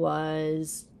I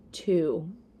was 2.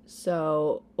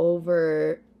 So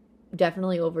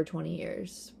definitely over 20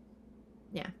 years.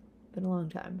 Yeah, been a long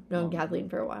time. Known Kathleen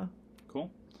for a while.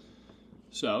 Cool.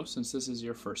 So, since this is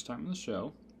your first time on the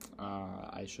show,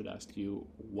 I should ask you,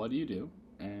 what do you do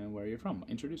and where are you from?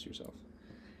 Introduce yourself.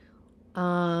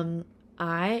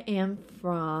 I am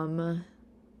from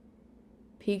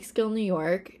Peekskill, New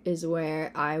York is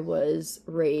where I was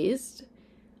raised.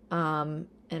 And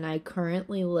I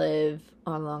currently live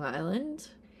on Long Island.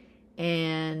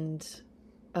 And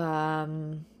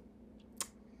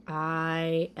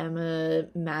I am a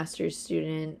master's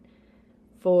student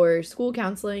for school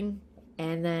counseling,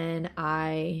 and then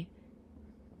I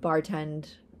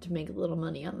bartend to make a little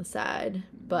money on the side,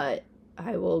 but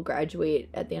I will graduate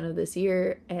at the end of this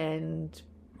year and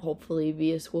hopefully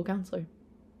be a school counselor.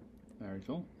 Very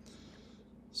cool.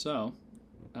 So,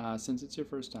 Since it's your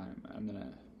first time,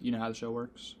 you know how the show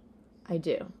works? I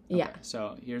do. Yeah. Okay,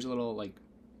 so here's a little like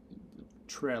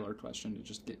trailer question to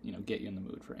just get you in the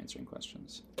mood for answering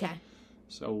questions. Okay.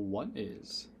 So what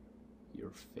is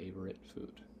your favorite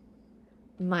food?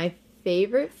 My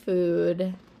favorite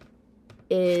food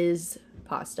is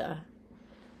pasta.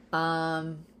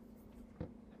 I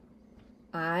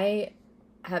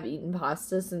have eaten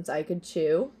pasta since I could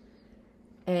chew,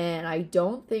 and I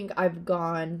don't think I've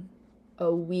gone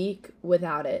a week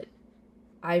without it.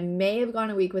 I may have gone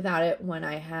a week without it when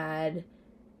I had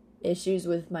issues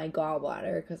with my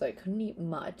gallbladder because I couldn't eat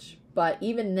much. But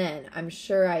even then, I'm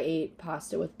sure I ate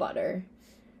pasta with butter.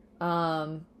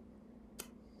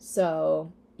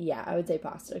 So yeah, I would say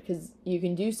pasta because you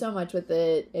can do so much with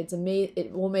it.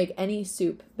 It will make any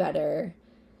soup better.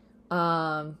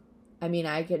 I mean,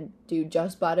 I could do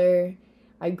just butter.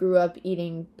 I grew up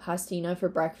eating pastina for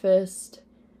breakfast.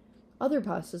 Other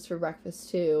pastas for breakfast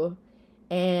too.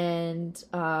 And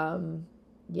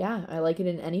yeah, I like it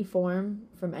in any form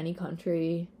from any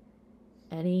country.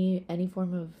 Any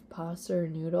form of pasta or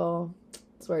noodle.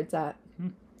 That's where it's at.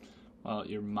 Well,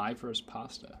 you're my first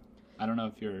pasta. I don't know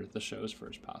if you're the show's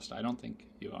first pasta. I don't think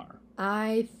you are.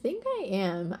 I think I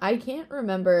am. I can't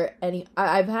remember any.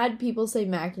 I've had people say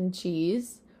mac and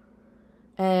cheese.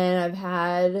 And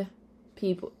I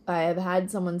have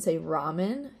had someone say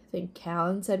ramen. I think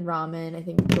Callan said ramen. I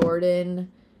think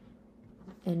Jordan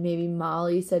and maybe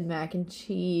Molly said mac and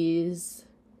cheese.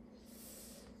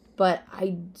 But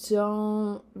I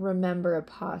don't remember a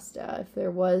pasta. If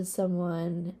there was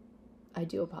someone, I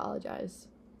do apologize.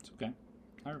 It's okay.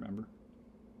 I remember.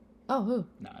 Oh, who?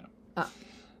 No, I don't. Oh.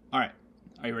 All right.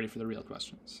 Are you ready for the real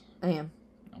questions? I am.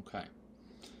 Okay.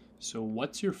 So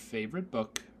what's your favorite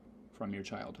book from your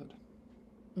childhood?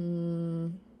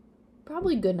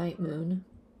 Probably Goodnight Moon.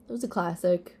 It was a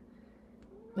classic.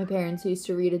 My parents used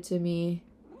to read it to me.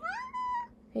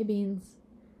 Hey, Beans.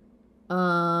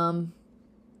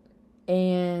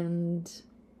 And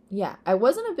yeah, I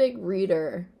wasn't a big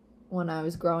reader when I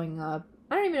was growing up.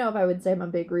 I don't even know if I would say I'm a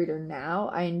big reader now.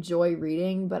 I enjoy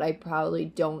reading, but I probably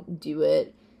don't do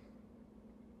it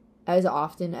as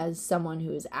often as someone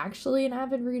who is actually an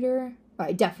avid reader.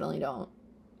 I definitely don't.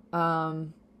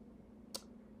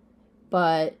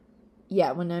 But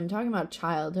yeah, when I'm talking about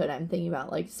childhood, I'm thinking about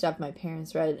like stuff my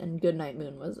parents read, and Goodnight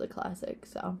Moon was a classic,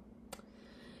 so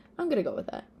I'm gonna go with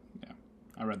that. Yeah,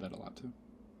 I read that a lot too.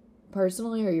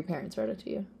 Personally, or your parents read it to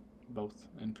you? Both,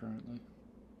 and currently.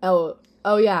 Oh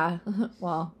yeah.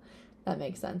 Well, that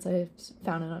makes sense. I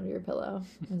found it under your pillow.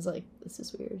 I was like, this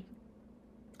is weird.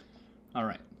 All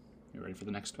right, you ready for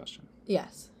the next question?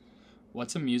 Yes.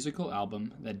 What's a musical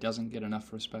album that doesn't get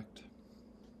enough respect?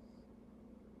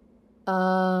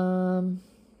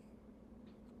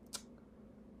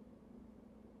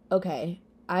 Okay,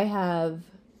 I have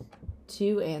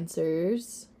two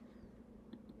answers.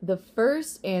 The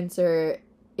first answer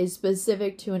is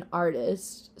specific to an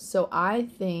artist, so I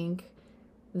think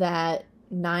that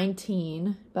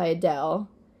 19 by Adele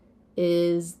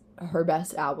is her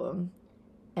best album.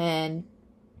 And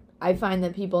I find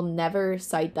that people never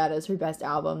cite that as her best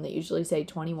album. They usually say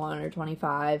 21 or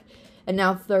 25. And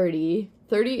now 30.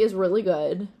 30 is really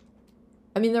good.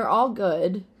 I mean, they're all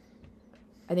good.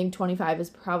 I think 25 is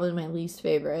probably my least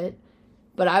favorite.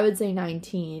 But I would say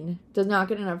 19 does not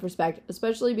get enough respect,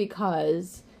 especially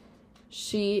because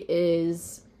she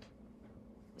is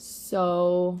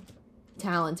so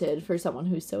talented for someone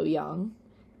who's so young.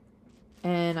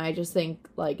 And I just think,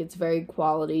 like, it's very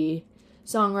quality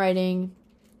songwriting,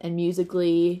 and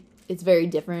musically, it's very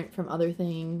different from other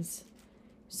things.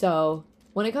 So,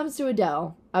 when it comes to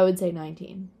Adele, I would say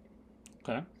 19.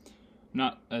 Okay. I'm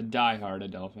not a diehard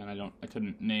Adele fan. I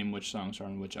couldn't name which songs are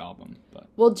on which album, but.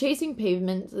 Well, Chasing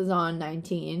Pavements is on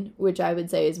 19, which I would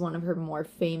say is one of her more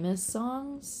famous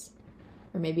songs.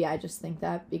 Or maybe I just think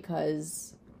that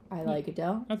because I like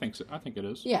Adele. I think so. I think it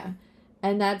is. Yeah.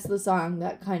 And that's the song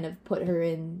that kind of put her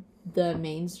in the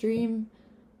mainstream.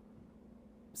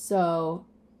 So,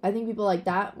 I think people like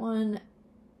that one.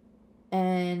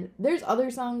 And there's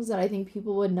other songs that I think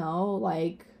people would know,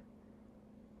 like,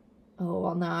 oh,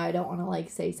 well, now I don't want to, like,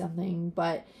 say something,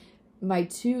 but my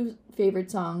two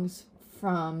favorite songs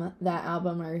from that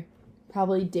album are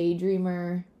probably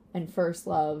Daydreamer and First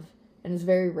Love, and it's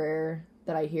very rare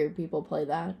that I hear people play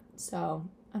that, so,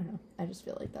 I don't know, I just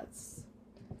feel like that's...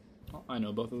 Well, I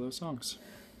know both of those songs.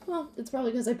 Well, it's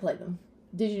probably because I played them.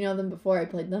 Did you know them before I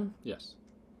played them? Yes.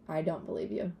 I don't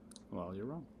believe you. Well, you're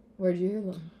wrong. Where'd you hear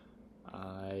them?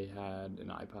 I had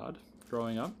an iPod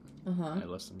growing up. Uh-huh. I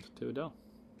listened to Adele.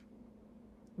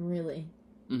 Really?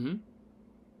 Mm-hmm.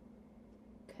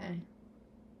 Okay.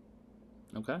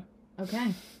 Okay.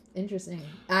 Okay. Interesting.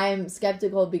 I'm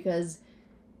skeptical because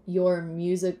your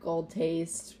musical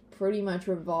taste pretty much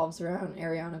revolves around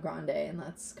Ariana Grande, and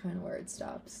that's kind of where it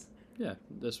stops. Yeah,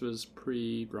 this was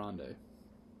pre-Grande.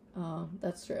 Oh,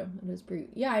 that's true. It is pre.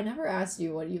 Yeah, I never asked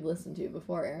you what you listened to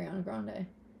before Ariana Grande.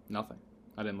 Nothing.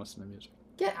 I didn't listen to music.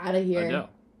 Get out of here. Adele.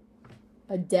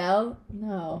 Adele?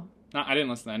 No. No, I didn't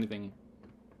listen to anything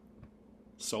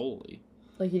solely.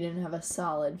 Like you didn't have a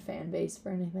solid fan base for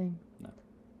anything? No.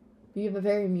 But you have a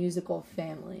very musical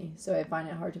family, so I find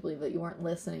it hard to believe that you weren't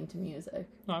listening to music.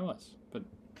 No, I was, but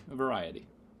a variety.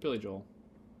 Billy Joel.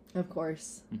 Of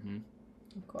course. Mm-hmm.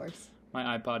 Of course.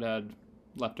 My iPod had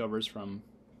leftovers from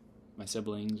my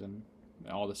siblings and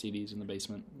all the CDs in the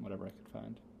basement, whatever I could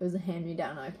find. It was a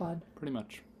hand-me-down iPod. Pretty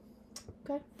much.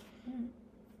 Okay. All right.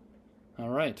 All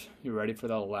right. You ready for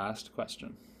the last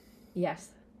question? Yes.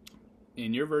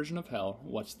 In your version of hell,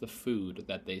 what's the food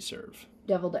that they serve?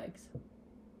 Deviled eggs.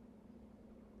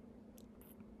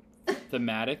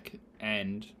 Thematic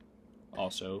and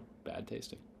also bad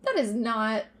tasting. That is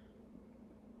not...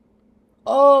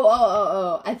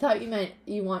 Oh. I thought you meant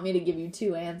you want me to give you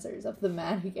two answers, a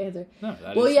thematic answer. No,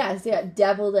 that well, is... yes, yeah,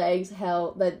 deviled eggs,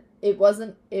 hell, that it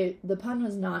wasn't, the pun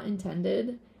was not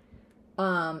intended.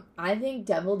 I think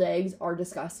deviled eggs are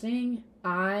disgusting.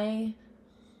 I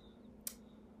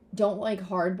don't like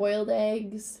hard-boiled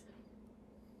eggs.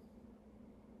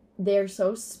 They're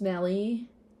so smelly.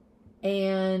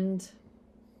 And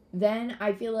then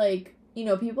I feel like, you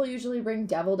know, people usually bring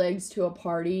deviled eggs to a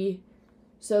party,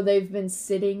 so they've been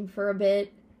sitting for a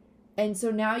bit. And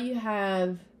so now you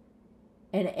have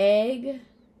an egg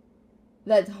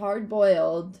that's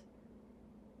hard-boiled,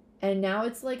 and now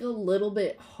it's like a little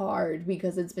bit hard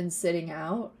because it's been sitting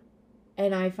out.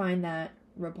 And I find that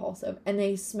repulsive. And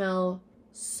they smell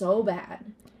so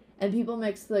bad. And people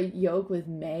mix the yolk with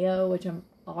mayo, which I'm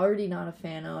already not a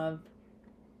fan of.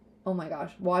 Oh my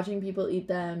gosh. Watching people eat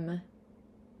them,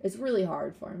 it's really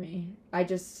hard for me. I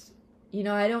just, you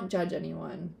know, I don't judge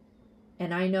anyone.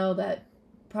 And I know that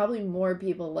probably more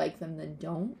people like them than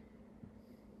don't.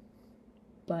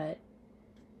 But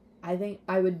I think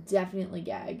I would definitely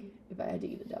gag if I had to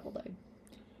eat a deviled egg.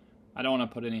 I don't want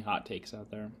to put any hot takes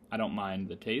out there. I don't mind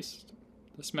the taste.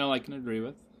 The smell I can agree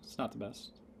with. It's not the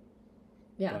best.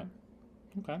 Yeah.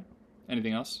 But, okay.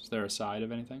 Anything else? Is there a side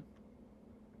of anything?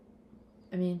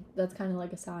 I mean, that's kind of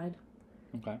like a side.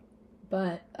 Okay.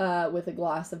 But with a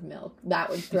glass of milk, that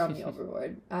would throw me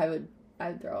overboard. I would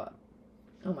throw up.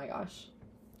 Oh my gosh.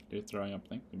 You're throwing up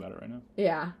thinking about it right now.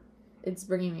 Yeah. It's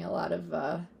bringing me a lot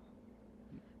of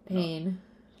pain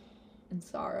and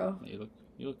sorrow. You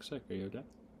look sick. Are you okay?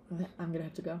 I'm going to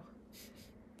have to go.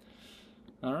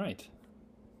 All right.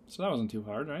 So that wasn't too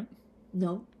hard, right?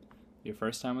 No. Your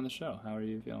first time on the show. How are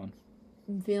you feeling?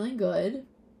 I'm feeling good.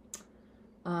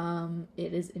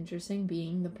 It is interesting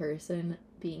being the person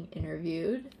being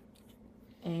interviewed.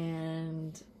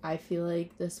 And I feel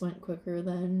like this went quicker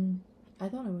than I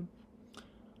thought it would.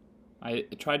 I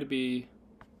tried to be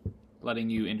letting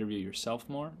you interview yourself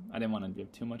more. I didn't want to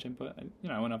give too much input.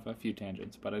 I went off a few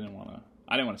tangents, but I didn't want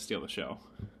to steal the show.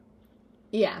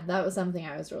 Yeah, that was something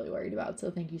I was really worried about,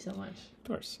 so thank you so much. Of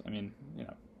course. I mean,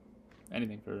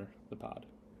 anything for the pod.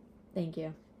 Thank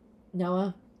you.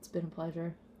 Noah, it's been a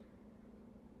pleasure.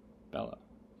 Bella,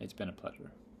 it's been a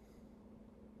pleasure.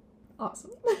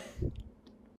 Awesome.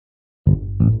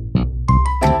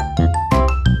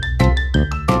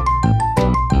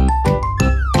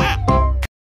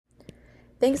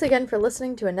 Thanks again for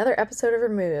listening to another episode of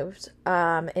Removed.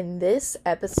 In this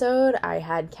episode, I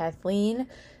had Kathleen,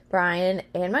 Brian,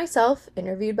 and myself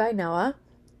interviewed by Noah,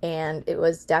 and it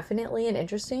was definitely an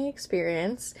interesting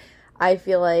experience. I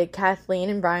feel like Kathleen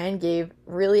and Brian gave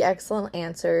really excellent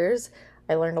answers.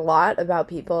 I learned a lot about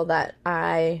people that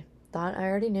I thought I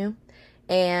already knew,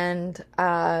 and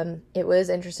it was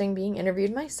interesting being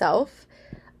interviewed myself.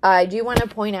 I do want to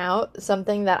point out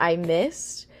something that I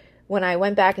missed. When I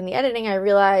went back in the editing, I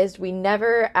realized we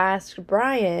never asked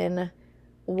Brian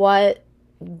what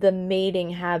the mating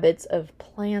habits of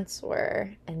plants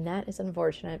were, and that is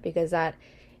unfortunate because that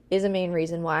is a main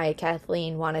reason why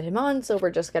Kathleen wanted him on, so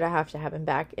we're just going to have him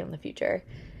back in the future.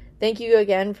 Thank you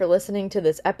again for listening to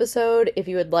this episode. If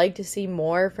you would like to see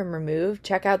more from Removed,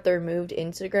 check out the Removed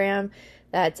Instagram.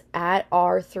 That's at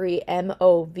R3MOVED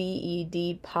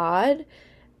pod,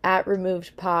 at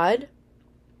Removed Pod.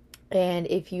 And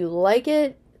if you like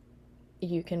it,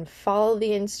 you can follow the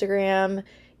Instagram.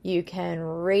 You can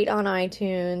rate on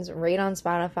iTunes, rate on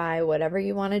Spotify, whatever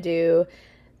you want to do.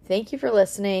 Thank you for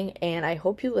listening, and I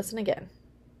hope you listen again.